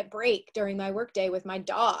 5-minute break during my workday with my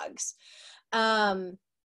dogs.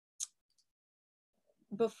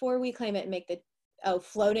 Before we claim it and make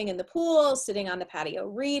floating in the pool, sitting on the patio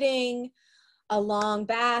reading, a long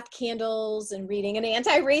bath, candles, and reading an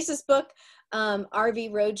anti-racist book,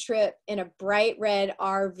 RV road trip in a bright red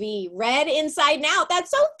RV, red inside and out.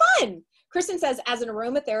 That's so fun. Kristen says, as an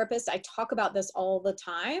aromatherapist, I talk about this all the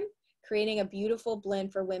time. Creating a beautiful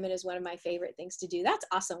blend for women is one of my favorite things to do. That's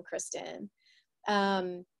awesome, Kristen.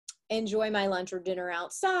 Enjoy my lunch or dinner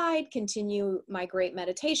outside, continue my great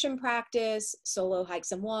meditation practice, solo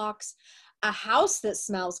hikes and walks, a house that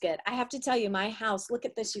smells good. I have to tell you, my house, look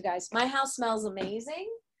at this, you guys. My house smells amazing.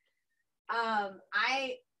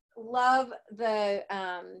 I love the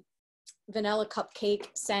vanilla cupcake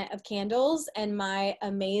scent of candles, and my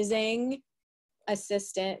amazing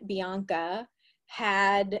assistant, Bianca,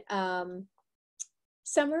 had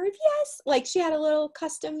Summer of Yes, like she had a little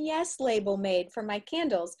custom Yes label made for my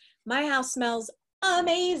candles. My house smells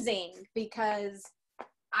amazing because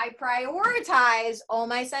I prioritize all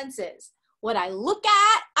my senses. What I look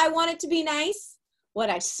at, I want it to be nice. What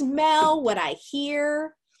I smell, what I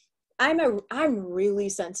hear. I'm really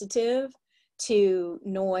sensitive to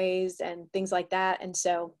noise and things like that. And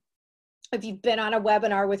so if you've been on a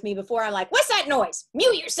webinar with me before, I'm like, what's that noise?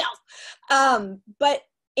 Mute yourself. But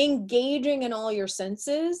engaging in all your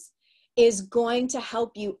senses is going to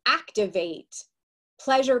help you activate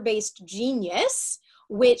pleasure-based genius,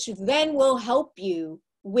 which then will help you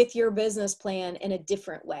with your business plan in a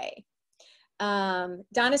different way.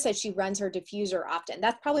 Donna said she runs her diffuser often.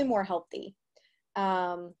 That's probably more healthy.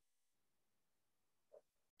 My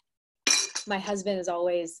husband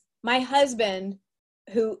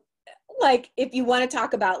who, like, if you want to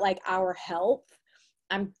talk about like our health,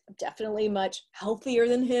 I'm definitely much healthier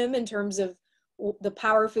than him in terms of the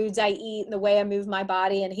power foods I eat and the way I move my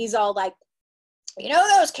body. And he's all like, you know,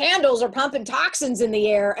 those candles are pumping toxins in the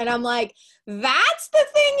air. And I'm like, that's the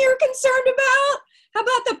thing you're concerned about? How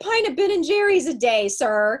about the pint of Ben and Jerry's a day,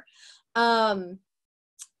 sir?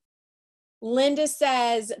 Linda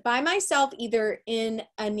says, by myself, either in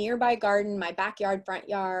a nearby garden, my backyard, front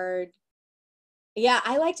yard. Yeah,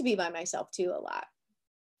 I like to be by myself too a lot.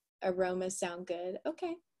 Aromas sound good.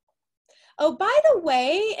 Okay. Oh, by the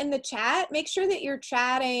way, in the chat, make sure that you're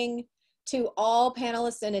chatting to all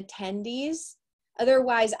panelists and attendees.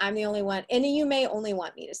 Otherwise, I'm the only one. And you may only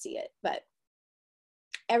want me to see it, but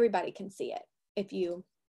everybody can see it if you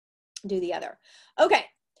do the other. Okay.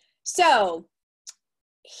 So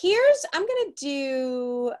I'm going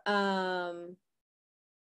to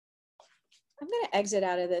exit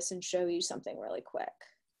out of this and show you something really quick.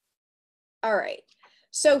 All right.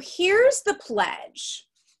 So here's the pledge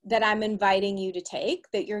that I'm inviting you to take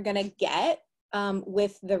that you're going to get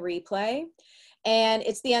with the replay. And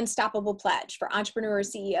it's the Unstoppable Pledge for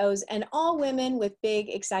entrepreneurs, CEOs, and all women with big,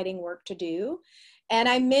 exciting work to do. And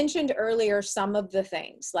I mentioned earlier some of the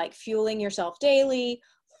things like fueling yourself daily,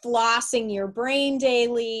 flossing your brain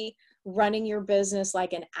daily, running your business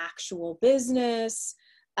like an actual business,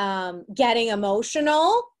 getting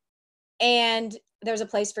emotional, and there's a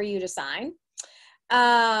place for you to sign.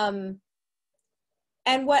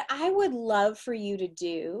 And what I would love for you to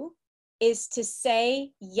do is to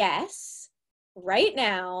say yes right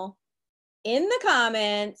now in the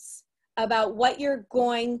comments about what you're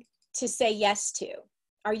going to say yes to.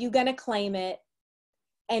 Are you going to claim it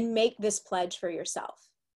and make this pledge for yourself?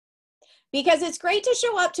 Because it's great to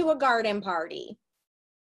show up to a garden party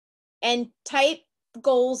and type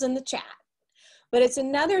goals in the chat. But it's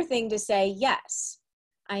another thing to say, yes,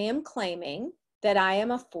 I am claiming that I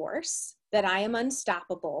am a force, that I am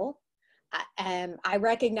unstoppable. I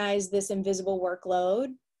recognize this invisible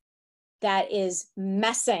workload that is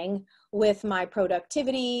messing with my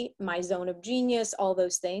productivity, my zone of genius, all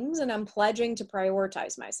those things, and I'm pledging to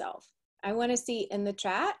prioritize myself. I want to see in the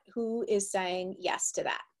chat who is saying yes to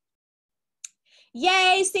that.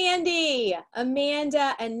 Yay, Sandy,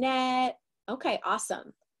 Amanda, Annette. Okay,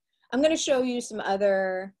 awesome. I'm going to show you some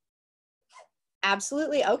other,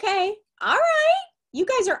 absolutely, okay, all right. You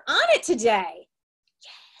guys are on it today.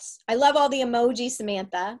 Yes, I love all the emojis,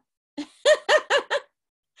 Samantha.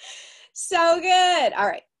 So good. All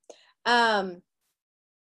right. All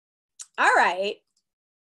right.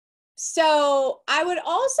 So I would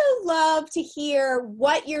also love to hear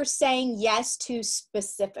what you're saying yes to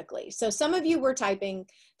specifically. So some of you were typing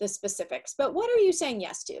the specifics, but what are you saying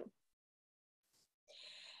yes to?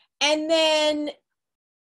 And then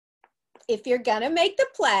if you're going to make the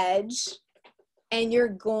pledge and you're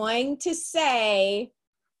going to say,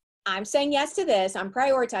 I'm saying yes to this, I'm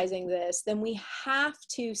prioritizing this, then we have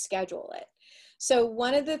to schedule it. So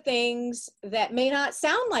one of the things that may not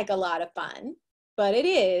sound like a lot of fun, but it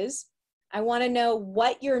is, I want to know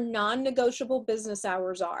what your non-negotiable business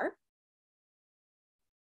hours are.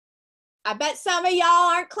 I bet some of y'all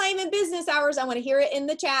aren't claiming business hours. I want to hear it in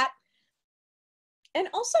the chat. And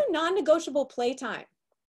also non-negotiable playtime.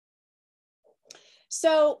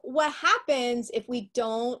 So what happens if we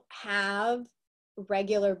don't have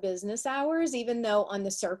regular business hours, even though on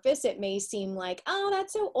the surface it may seem like, oh,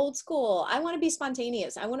 that's so old school. I want to be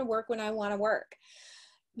spontaneous. I want to work when I want to work.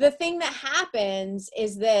 The thing that happens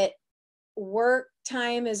is that work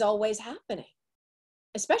time is always happening,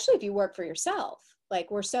 especially if you work for yourself.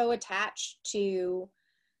 Like we're so attached to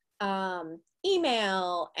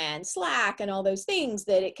email and Slack and all those things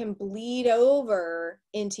that it can bleed over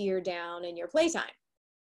into your down and your playtime.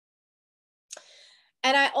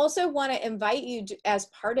 And I also want to invite you to, as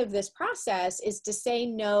part of this process, is to say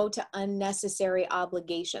no to unnecessary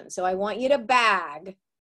obligations. So I want you to bag.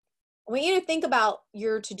 I want you to think about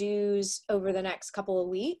your to-dos over the next couple of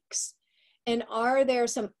weeks. And are there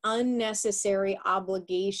some unnecessary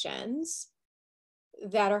obligations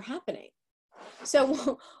that are happening?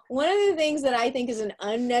 So one of the things that I think is an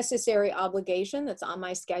unnecessary obligation that's on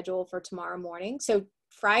my schedule for tomorrow morning. So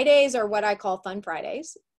Fridays are what I call fun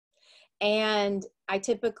Fridays. And I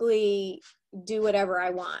typically do whatever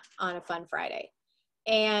I want on a fun Friday.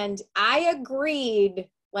 And I agreed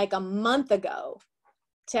like a month ago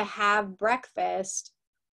to have breakfast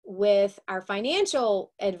with our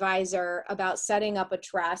financial advisor about setting up a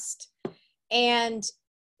trust. And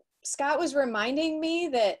Scott was reminding me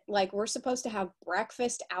that like we're supposed to have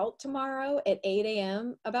breakfast out tomorrow at 8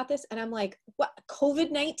 a.m. about this. And I'm like, what,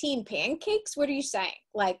 COVID-19 pancakes? What are you saying?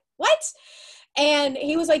 Like, what? And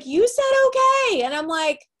he was like, you said okay. And I'm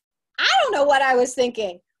like, I don't know what I was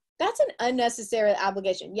thinking. That's an unnecessary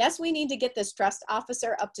obligation. Yes, we need to get this trust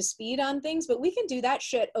officer up to speed on things, but we can do that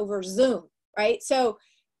shit over Zoom, right? So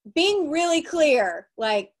being really clear,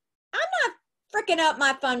 like, I'm not freaking up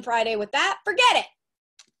my fun Friday with that. Forget it.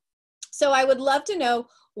 So I would love to know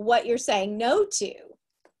what you're saying no to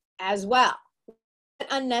as well. What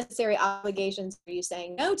unnecessary obligations are you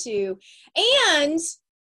saying no to? And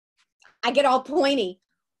I get all pointy.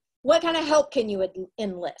 What kind of help can you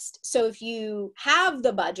enlist? So if you have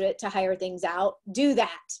the budget to hire things out, do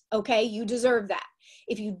that, okay? You deserve that.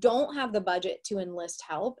 If you don't have the budget to enlist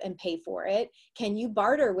help and pay for it, can you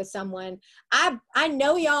barter with someone? I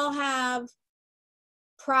know y'all have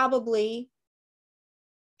probably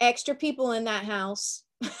extra people in that house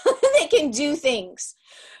that can do things,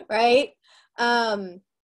 right? And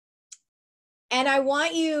I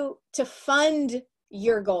want you to fund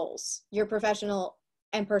your goals, your professional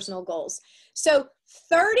and personal goals. So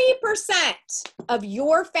 30% of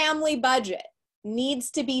your family budget needs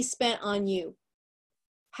to be spent on you.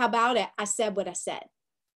 How about it? I said what I said.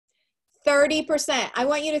 30%. I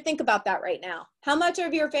want you to think about that right now. How much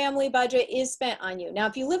of your family budget is spent on you? Now,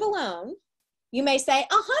 if you live alone, you may say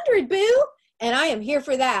 100, boo, and I am here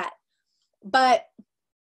for that. But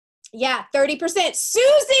yeah, 30%.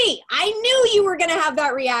 Susie, I knew you were going to have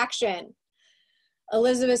that reaction.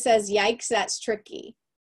 Elizabeth says, yikes, that's tricky.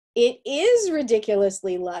 It is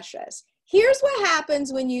ridiculously luscious. Here's what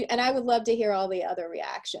happens when you, and I would love to hear all the other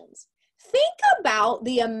reactions. Think about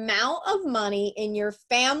the amount of money in your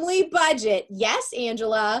family budget. Yes,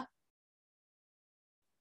 Angela.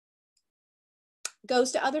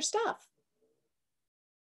 Goes to other stuff.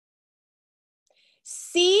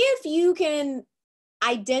 See if you can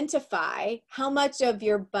identify how much of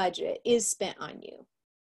your budget is spent on you.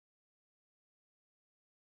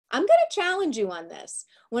 I'm going to challenge you on this.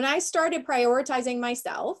 When I started prioritizing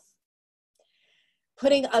myself,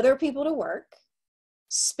 putting other people to work,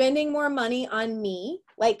 spending more money on me,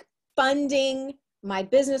 like funding my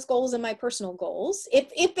business goals and my personal goals,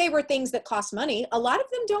 if they were things that cost money, a lot of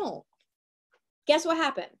them don't. Guess what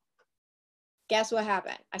happened? Guess what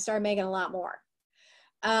happened? I started making a lot more.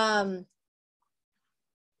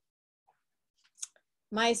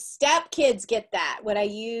 My stepkids get that. Would I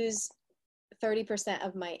use 30%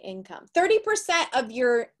 of my income? 30% of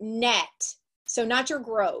your net. So not your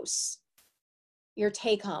gross, your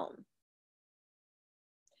take home.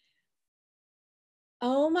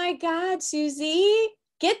 Oh my God, Susie,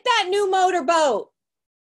 get that new motorboat.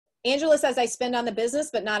 Angela says I spend on the business,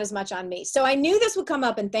 but not as much on me. So I knew this would come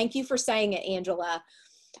up, and thank you for saying it, Angela.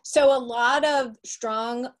 So a lot of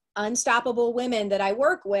strong, unstoppable women that I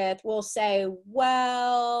work with will say,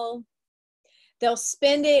 well, they'll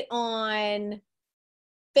spend it on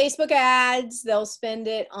Facebook ads, they'll spend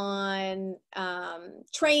it on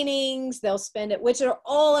trainings, they'll spend it, which are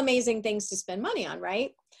all amazing things to spend money on,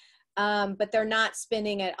 right? But they're not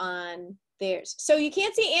spending it on theirs. So you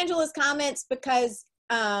can't see Angela's comments because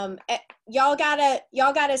y'all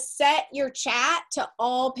gotta set your chat to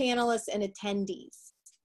all panelists and attendees.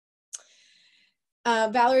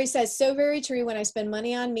 Valerie says, so very true. When I spend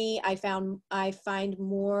money on me, I find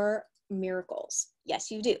more miracles. Yes,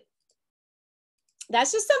 you do.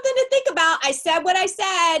 That's just something to think about. I said what I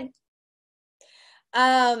said.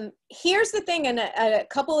 Here's the thing, and a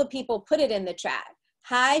couple of people put it in the chat.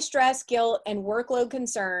 High stress, guilt, and workload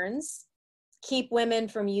concerns keep women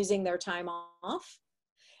from using their time off.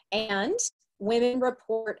 And women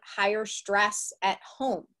report higher stress at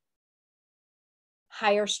home,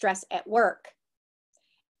 higher stress at work.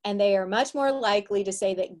 And they are much more likely to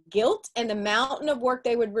say that guilt and the mountain of work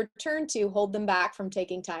they would return to hold them back from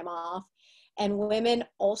taking time off. And women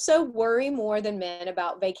also worry more than men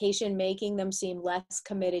about vacation, making them seem less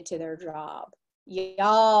committed to their job.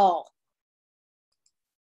 Y'all.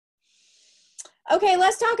 Okay,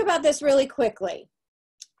 let's talk about this really quickly.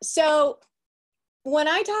 So when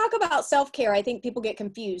I talk about self-care, I think people get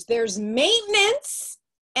confused. There's maintenance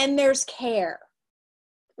and there's care.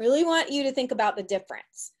 Really want you to think about the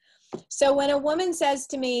difference. So when a woman says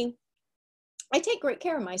to me, I take great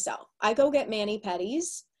care of myself. I go get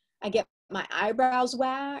mani-pedis. I get my eyebrows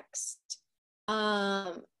waxed.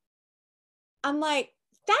 I'm like,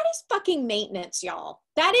 that is fucking maintenance, y'all.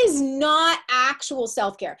 That is not actual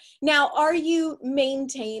self-care. Now, are you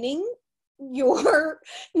maintaining your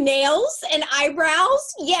nails and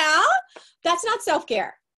eyebrows? Yeah, that's not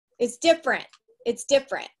self-care. It's different. It's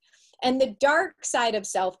different. And the dark side of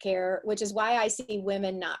self-care, which is why I see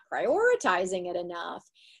women not prioritizing it enough,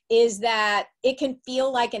 is that it can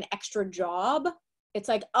feel like an extra job. It's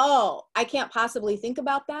like, oh, I can't possibly think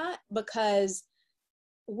about that, because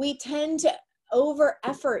we tend to over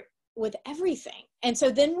effort with everything. And so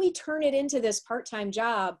then we turn it into this part-time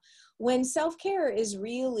job when self-care is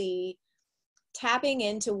really tapping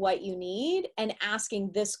into what you need and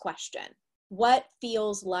asking this question: what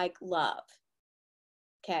feels like love?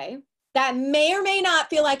 Okay. That may or may not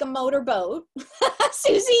feel like a motorboat.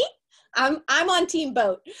 Susie, I'm on team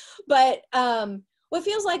boat. But what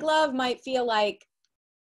feels like love might feel like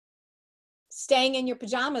staying in your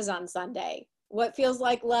pajamas on Sunday. What feels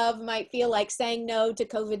like love might feel like saying no to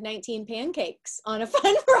COVID-19 pancakes on a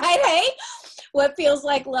fun Friday. What feels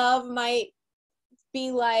like love might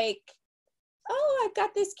be like, oh, I've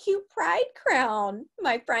got this cute pride crown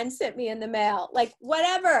my friend sent me in the mail. Like,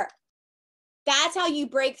 whatever. That's how you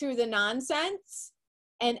break through the nonsense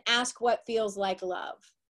and ask what feels like love.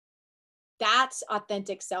 That's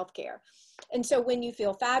authentic self-care. And so when you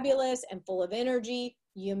feel fabulous and full of energy,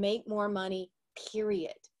 you make more money,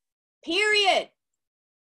 period. Period.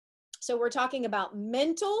 So we're talking about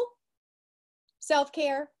mental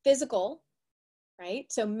self-care, physical, right?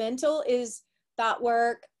 So mental is thought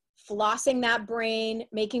work, flossing that brain,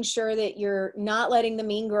 making sure that you're not letting the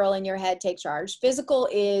mean girl in your head take charge. Physical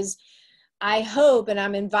is, I hope, and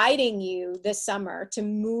I'm inviting you this summer to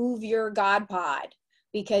move your God pod,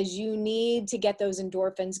 because you need to get those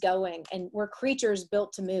endorphins going, and we're creatures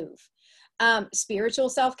built to move. Spiritual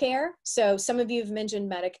self-care. So some of you have mentioned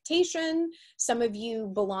meditation. Some of you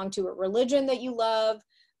belong to a religion that you love.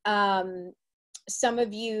 Some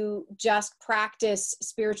of you just practice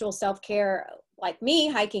spiritual self-care like me,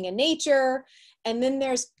 hiking in nature. And then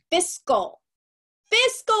there's fiscal,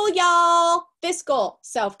 y'all, fiscal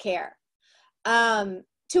self-care.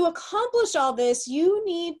 To accomplish all this, you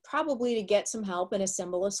need probably to get some help and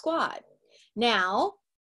assemble a squad. Now,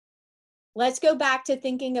 let's go back to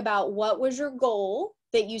thinking about what was your goal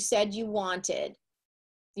that you said you wanted,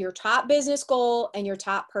 your top business goal and your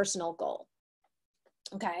top personal goal.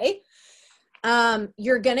 Okay.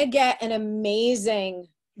 You're going to get an amazing,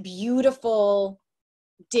 beautiful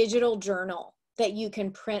digital journal that you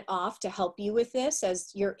can print off to help you with this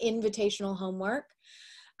as your invitational homework.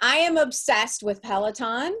 I am obsessed with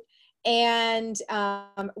Peloton, and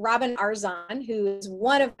Robin Arzon, who is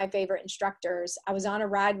one of my favorite instructors, I was on a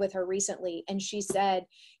ride with her recently, and she said,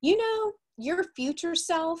 you know, your future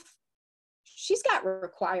self, she's got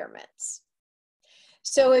requirements.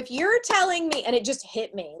 So if you're telling me, and it just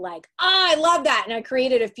hit me like, I love that. And I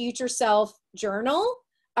created a future self journal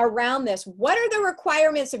around this. What are the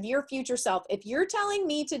requirements of your future self? If you're telling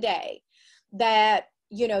me today that,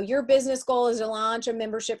 you know, your business goal is to launch a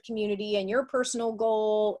membership community and your personal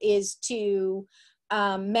goal is to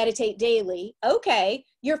meditate daily. Okay.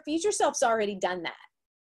 Your future self's already done that.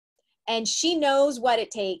 And she knows what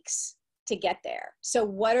it takes to get there. So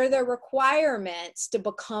what are the requirements to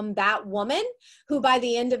become that woman who by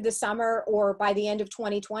the end of the summer or by the end of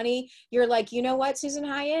 2020, you're like, you know what, Susan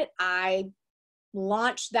Hyatt, I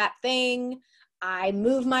launched that thing. I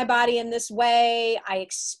move my body in this way. I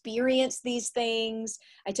experience these things.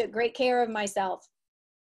 I took great care of myself.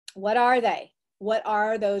 What are they? What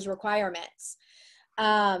are those requirements?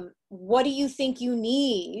 What do you think you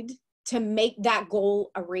need to make that goal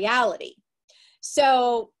a reality?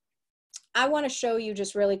 So I want to show you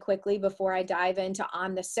just really quickly before I dive into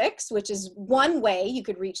On the 6th, which is one way you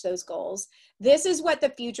could reach those goals. This is what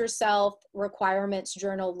the Future Self Requirements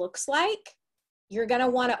Journal looks like. You're going to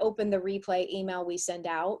want to open the replay email we send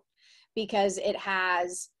out because it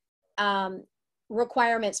has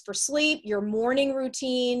requirements for sleep, your morning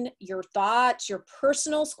routine, your thoughts, your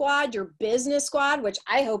personal squad, your business squad, which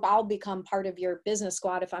I hope I'll become part of your business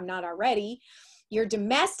squad if I'm not already, your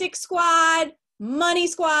domestic squad, money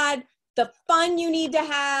squad, the fun you need to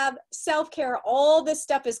have, self-care, all this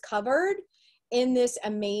stuff is covered in this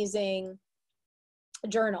amazing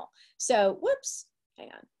journal. So, whoops, hang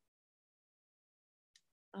on.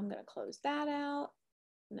 I'm going to close that out.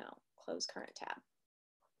 No, close current tab.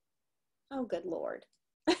 Oh, good Lord.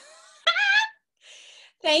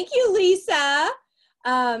 Thank you, Lisa.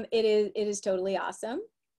 It is totally awesome.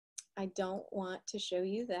 I don't want to show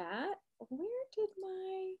you that. Where did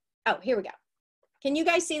my, oh, here we go. Can you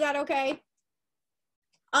guys see that okay?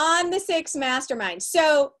 On the 6th Mastermind.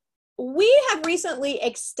 So we have recently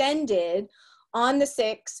extended On the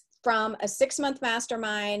 6th from a 6-month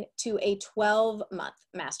mastermind to a 12-month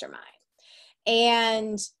mastermind.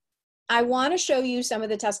 And I want to show you some of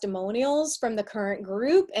the testimonials from the current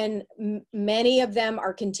group, and many of them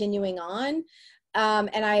are continuing on.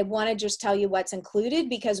 And I want to just tell you what's included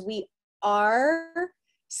because we are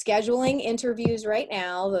scheduling interviews right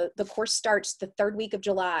now. The course starts the 3rd week of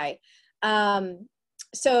July.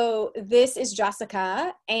 So this is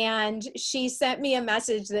Jessica, and she sent me a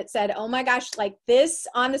message that said, oh my gosh, like this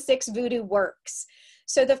On the 6th voodoo works.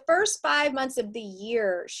 So the first 5 months of the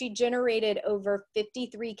year, she generated over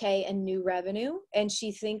 $53K in new revenue, and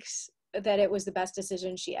she thinks that it was the best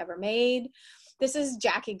decision she ever made. This is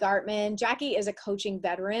Jackie Gartman. Jackie is a coaching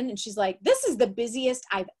veteran, and she's like, this is the busiest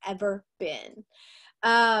I've ever been.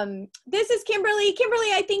 This is Kimberly.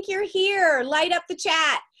 Kimberly, I think you're here. Light up the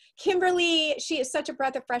chat. Kimberly, she is such a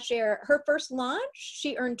breath of fresh air. Her first launch,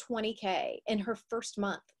 she earned $20K in her first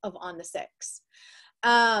month of On the 6th.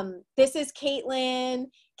 This is Caitlin.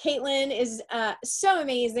 Caitlin is so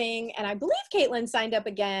amazing. And I believe Caitlin signed up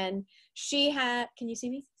again. She had, can you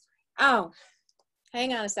see me? Oh,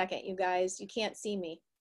 hang on a second, you guys. You can't see me.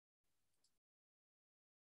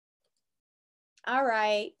 All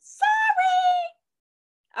right. Sorry.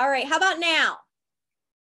 All right. How about now?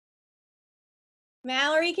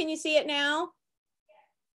 Mallory, can you see it now?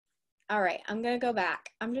 All right. I'm going to go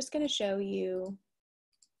back. I'm just going to show you.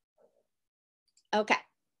 Okay.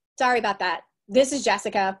 Sorry about that. This is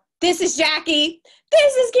Jessica. This is Jackie.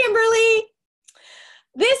 This is Kimberly.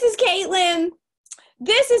 This is Caitlin.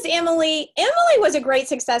 This is Emily. Emily was a great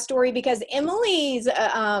success story because Emily's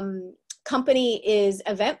company is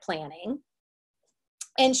event planning.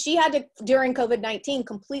 And she had to, during COVID-19,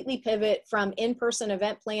 completely pivot from in-person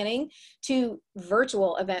event planning to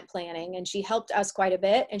virtual event planning. And she helped us quite a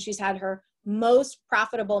bit. And she's had her most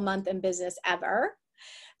profitable month in business ever.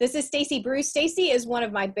 This is Stacy Bruce. Stacy is one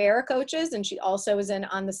of my bear coaches, and she also is in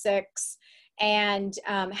On the Six, and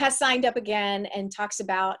has signed up again and talks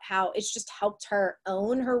about how it's just helped her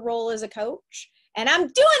own her role as a coach. And I'm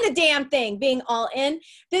doing the damn thing, being all in.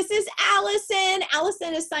 This is Allison.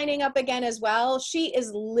 Allison is signing up again as well. She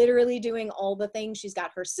is literally doing all the things. She's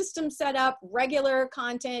got her system set up, regular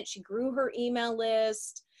content. She grew her email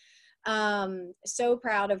list. So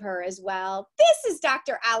proud of her as well. This is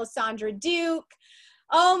Dr. Alessandra Duke.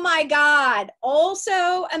 Oh my God.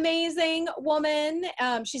 Also amazing woman.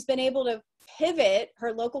 She's been able to pivot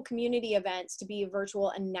her local community events to be a virtual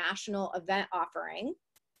and national event offering.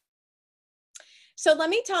 So let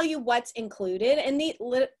me tell you what's included. And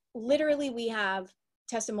literally we have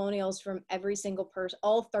testimonials from every single person,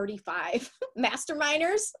 all 35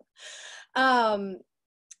 masterminders.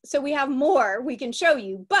 So we have more we can show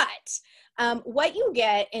you, but what you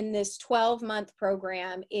get in this 12-month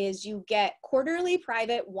program is you get quarterly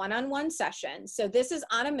private one-on-one sessions. So this is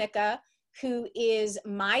Anna Mika, who is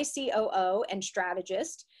my COO and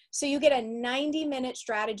strategist. So you get a 90-minute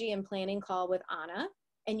strategy and planning call with Anna,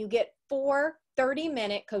 and you get 4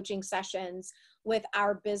 30-minute coaching sessions with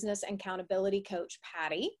our business and accountability coach,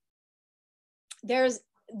 Patty. There's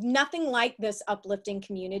nothing like this uplifting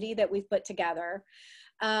community that we've put together.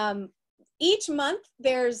 Each month,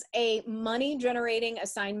 there's a money-generating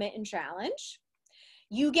assignment and challenge.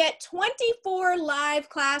 You get 24 live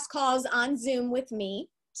class calls on Zoom with me.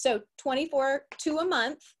 So 24 to a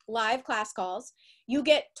month live class calls. You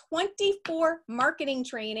get 24 marketing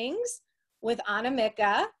trainings with Anna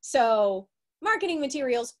Mika. So marketing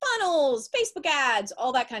materials, funnels, Facebook ads,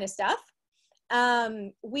 all that kind of stuff.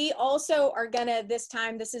 We also are gonna, this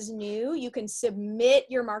time, this is new, you can submit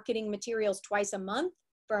your marketing materials twice a month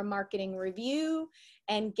for a marketing review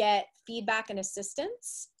and get feedback and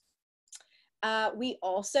assistance. We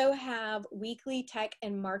also have weekly tech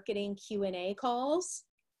and marketing Q&A calls.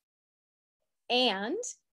 And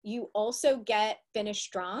you also get Finish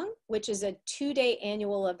Strong, which is a 2-day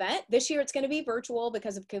annual event. This year it's going to be virtual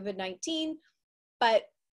because of COVID-19, but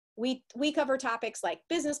we cover topics like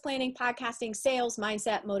business planning, podcasting, sales,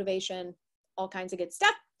 mindset, motivation, all kinds of good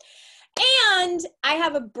stuff. And I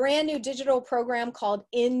have a brand new digital program called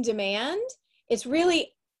In Demand. It's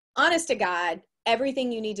really, honest to God,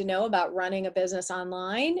 everything you need to know about running a business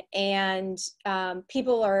online. And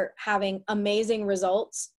people are having amazing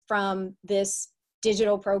results from this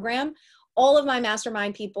digital program. All of my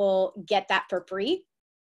mastermind people get that for free.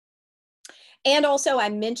 And also, I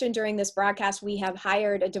mentioned during this broadcast, we have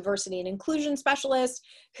hired a diversity and inclusion specialist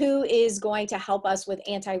who is going to help us with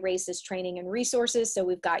anti-racist training and resources. So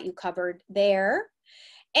we've got you covered there.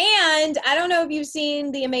 And I don't know if you've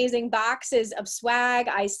seen the amazing boxes of swag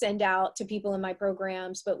I send out to people in my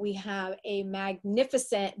programs, but we have a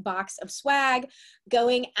magnificent box of swag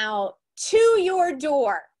going out to your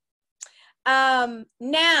door.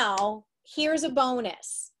 Now, here's a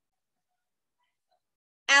bonus.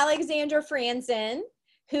 Alexandra Franzen,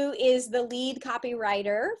 who is the lead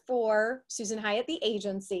copywriter for Susan Hyatt, the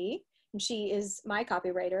agency, and she is my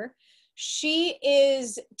copywriter. She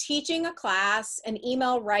is teaching a class, an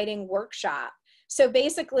email writing workshop. So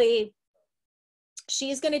basically,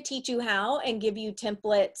 she's going to teach you how and give you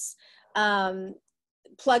templates,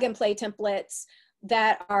 plug and play templates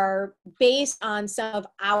that are based on some of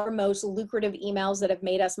our most lucrative emails that have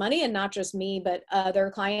made us money, and not just me, but other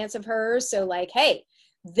clients of hers. So like, hey,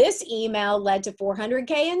 this email led to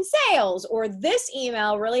 400K in sales, or this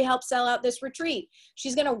email really helped sell out this retreat.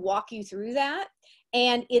 She's going to walk you through that.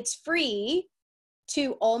 And it's free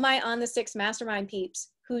to all my On the Six mastermind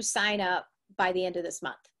peeps who sign up by the end of this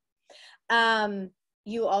month.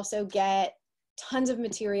 You also get tons of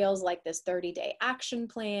materials like this 30-day action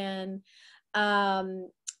plan.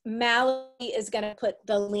 Mallory is going to put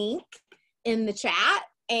the link in the chat.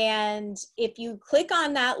 And if you click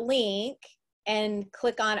on that link and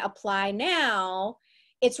click on apply now,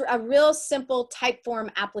 it's a real simple type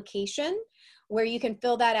form application where you can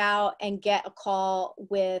fill that out and get a call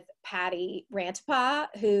with Patty Rantapa,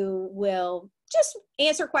 who will just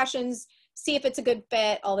answer questions, see if it's a good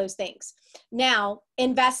fit, all those things. Now,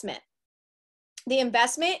 investment. The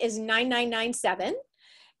investment is $9,997.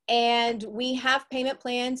 And we have payment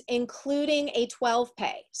plans, including a 12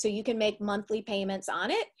 pay. So you can make monthly payments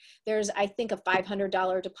on it. There's, I think, a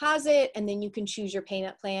 $500 deposit, and then you can choose your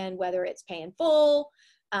payment plan, whether it's pay in full,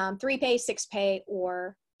 3 pay, 6 pay,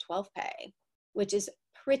 or 12 pay, which is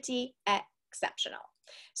pretty exceptional.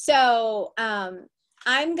 So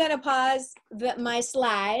I'm going to pause my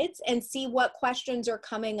slides and see what questions are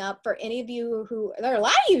coming up for any of you who, there are a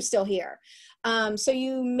lot of you still here. So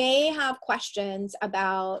you may have questions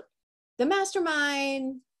about the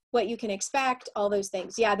mastermind, what you can expect, all those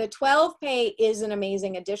things. Yeah, the 12 pay is an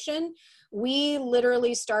amazing addition. We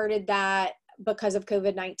literally started that because of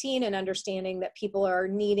COVID-19 and understanding that people are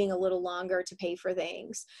needing a little longer to pay for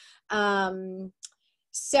things. Grace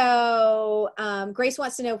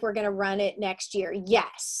wants to know if we're going to run it next year.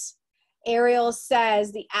 Yes. Ariel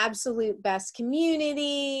says the absolute best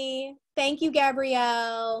community. Thank you,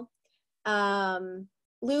 Gabrielle.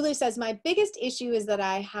 Lulu says, my biggest issue is that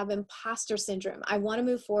I have imposter syndrome. I want to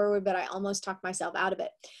move forward, but I almost talk myself out of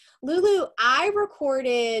it. Lulu, I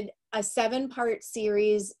recorded a 7-part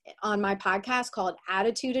series on my podcast called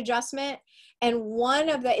Attitude Adjustment. And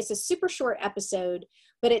it's a super short episode,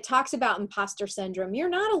 but it talks about imposter syndrome. You're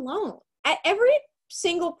not alone. Every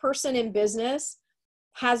single person in business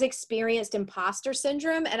has experienced imposter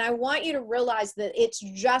syndrome. And I want you to realize that it's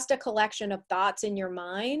just a collection of thoughts in your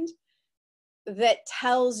mind that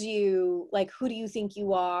tells you, like, who do you think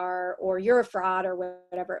you are, or you're a fraud, or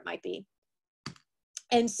whatever it might be.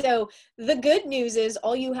 And so the good news is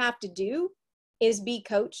all you have to do is be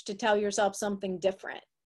coached to tell yourself something different.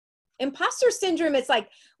 Imposter syndrome, it's like,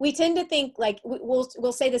 we tend to think like,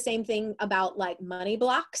 we'll say the same thing about like money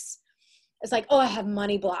blocks. It's like, oh, I have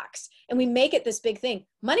money blocks. And we make it this big thing.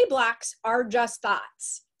 Money blocks are just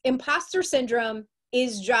thoughts. Imposter syndrome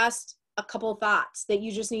is just a couple thoughts that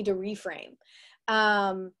you just need to reframe.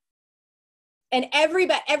 And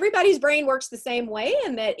everybody's brain works the same way,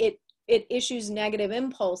 in that it issues negative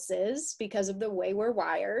impulses because of the way we're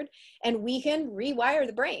wired, and we can rewire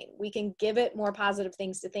the brain. We can give it more positive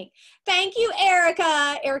things to think. Thank you,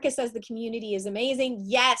 Erica. Erica says the community is amazing.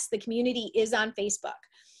 Yes, the community is on Facebook.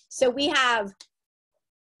 So we have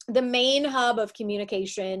the main hub of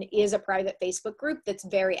communication is a private Facebook group that's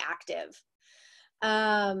very active.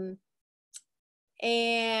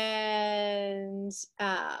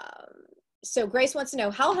 So Grace wants to know,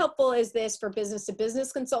 how helpful is this for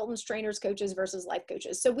business-to-business consultants, trainers, coaches versus life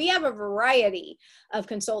coaches? So we have a variety of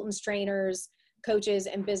consultants, trainers, coaches,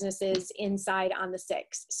 and businesses inside On the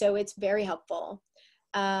Six. So it's very helpful.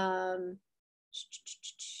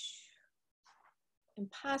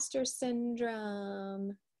 Imposter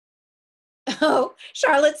syndrome. Oh,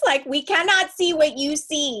 Charlotte's like, we cannot see what you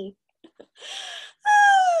see.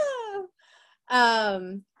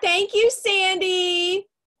 Thank you, Sandy.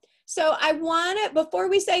 So I want to, before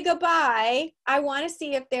we say goodbye, I want to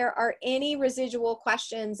see if there are any residual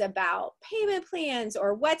questions about payment plans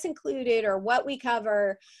or what's included or what we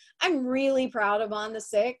cover. I'm really proud of On the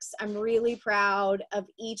Six. I'm really proud of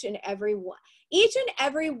each and every one.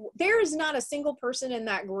 There is not a single person in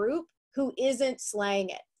that group who isn't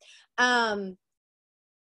slaying it.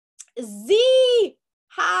 Z,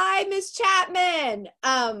 hi, Miss Chapman.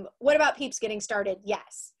 What about peeps getting started?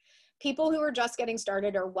 Yes. People who are just getting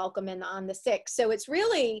started are welcome in On the Six. So it's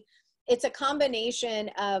a combination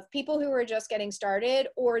of people who are just getting started,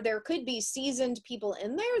 or there could be seasoned people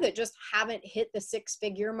in there that just haven't hit the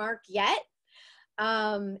 6-figure mark yet.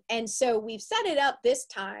 And so we've set it up this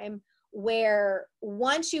time where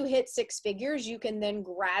once you hit 6 figures, you can then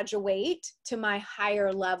graduate to my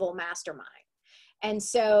higher level mastermind. And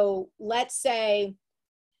so let's say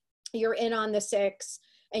you're in On the Six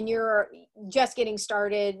and you're just getting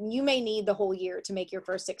started. You may need the whole year to make your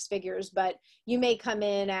first 6 figures, but you may come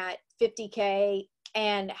in at 50K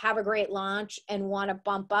and have a great launch and want to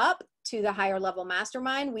bump up to the higher level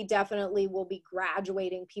mastermind. We definitely will be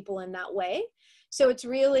graduating people in that way. So it's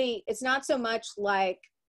not so much like,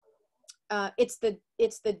 it's the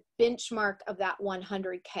benchmark of that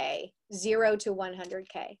 100K, 0 to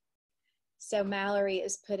 100K. So Mallory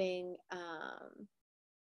is putting,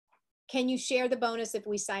 can you share the bonus if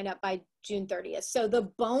we sign up by June 30th? So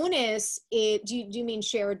the bonus, do you mean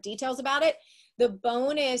share details about it? The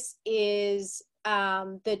bonus is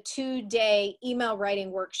the 2-day email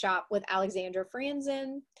writing workshop with Alexandra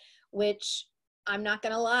Franzen, which I'm not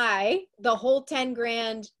going to lie, the whole 10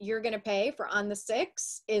 grand you're going to pay for On the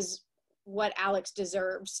Six is what Alex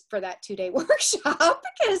deserves for that 2-day workshop,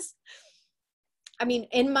 because I mean,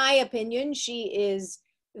 in my opinion, she is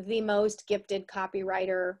the most gifted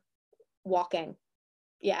copywriter walking.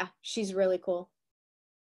 Yeah, she's really cool.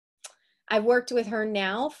 I've worked with her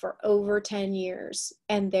now for over 10 years,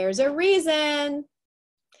 and there's a reason.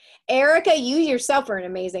 Erica, you yourself are an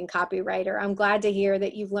amazing copywriter. I'm glad to hear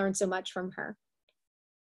that you've learned so much from her.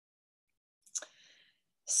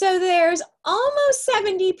 So there's almost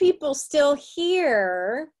 70 people still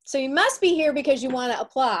here. So you must be here because you want to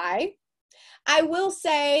apply. I will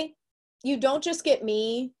say, you don't just get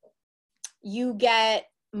me, you get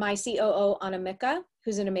my COO, Anamika,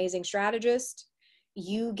 who's an amazing strategist.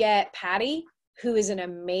 You get Patty, who is an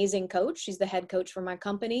amazing coach. She's the head coach for my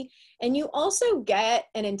company. And you also get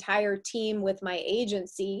an entire team with my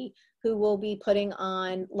agency who will be putting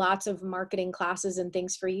on lots of marketing classes and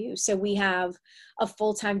things for you. So we have a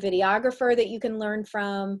full-time videographer that you can learn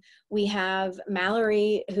from. We have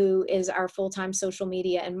Mallory, who is our full-time social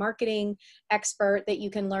media and marketing expert that you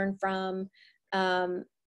can learn from.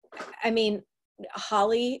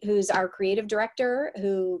 Holly, who's our creative director,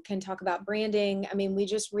 who can talk about branding. I mean, we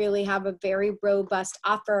just really have a very robust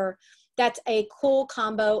offer that's a cool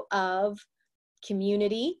combo of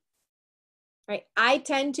community, right? I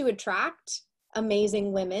tend to attract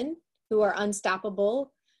amazing women who are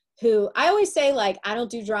unstoppable, who I always say, like, I don't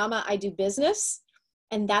do drama, I do business.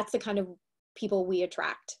 And that's the kind of people we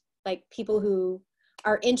attract, like people who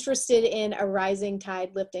are interested in a rising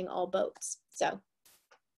tide lifting all boats. So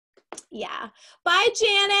yeah. Bye,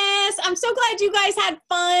 Janice. I'm so glad you guys had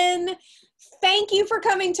fun. Thank you for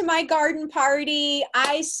coming to my garden party.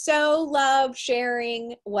 I so love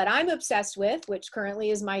sharing what I'm obsessed with, which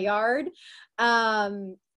currently is my yard.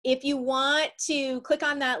 If you want to click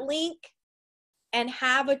on that link and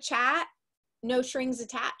have a chat, no strings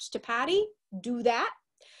attached to Patty, do that.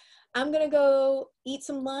 I'm going to go eat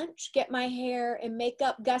some lunch, get my hair and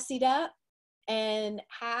makeup gussied up, and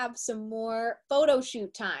have some more photo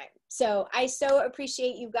shoot time. So I so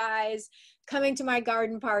appreciate you guys coming to my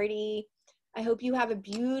garden party. I hope you have a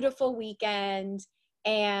beautiful weekend.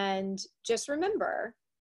 And just remember,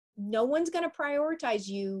 no one's going to prioritize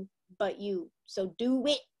you but you. So do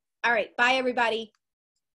it. All right. Bye, everybody.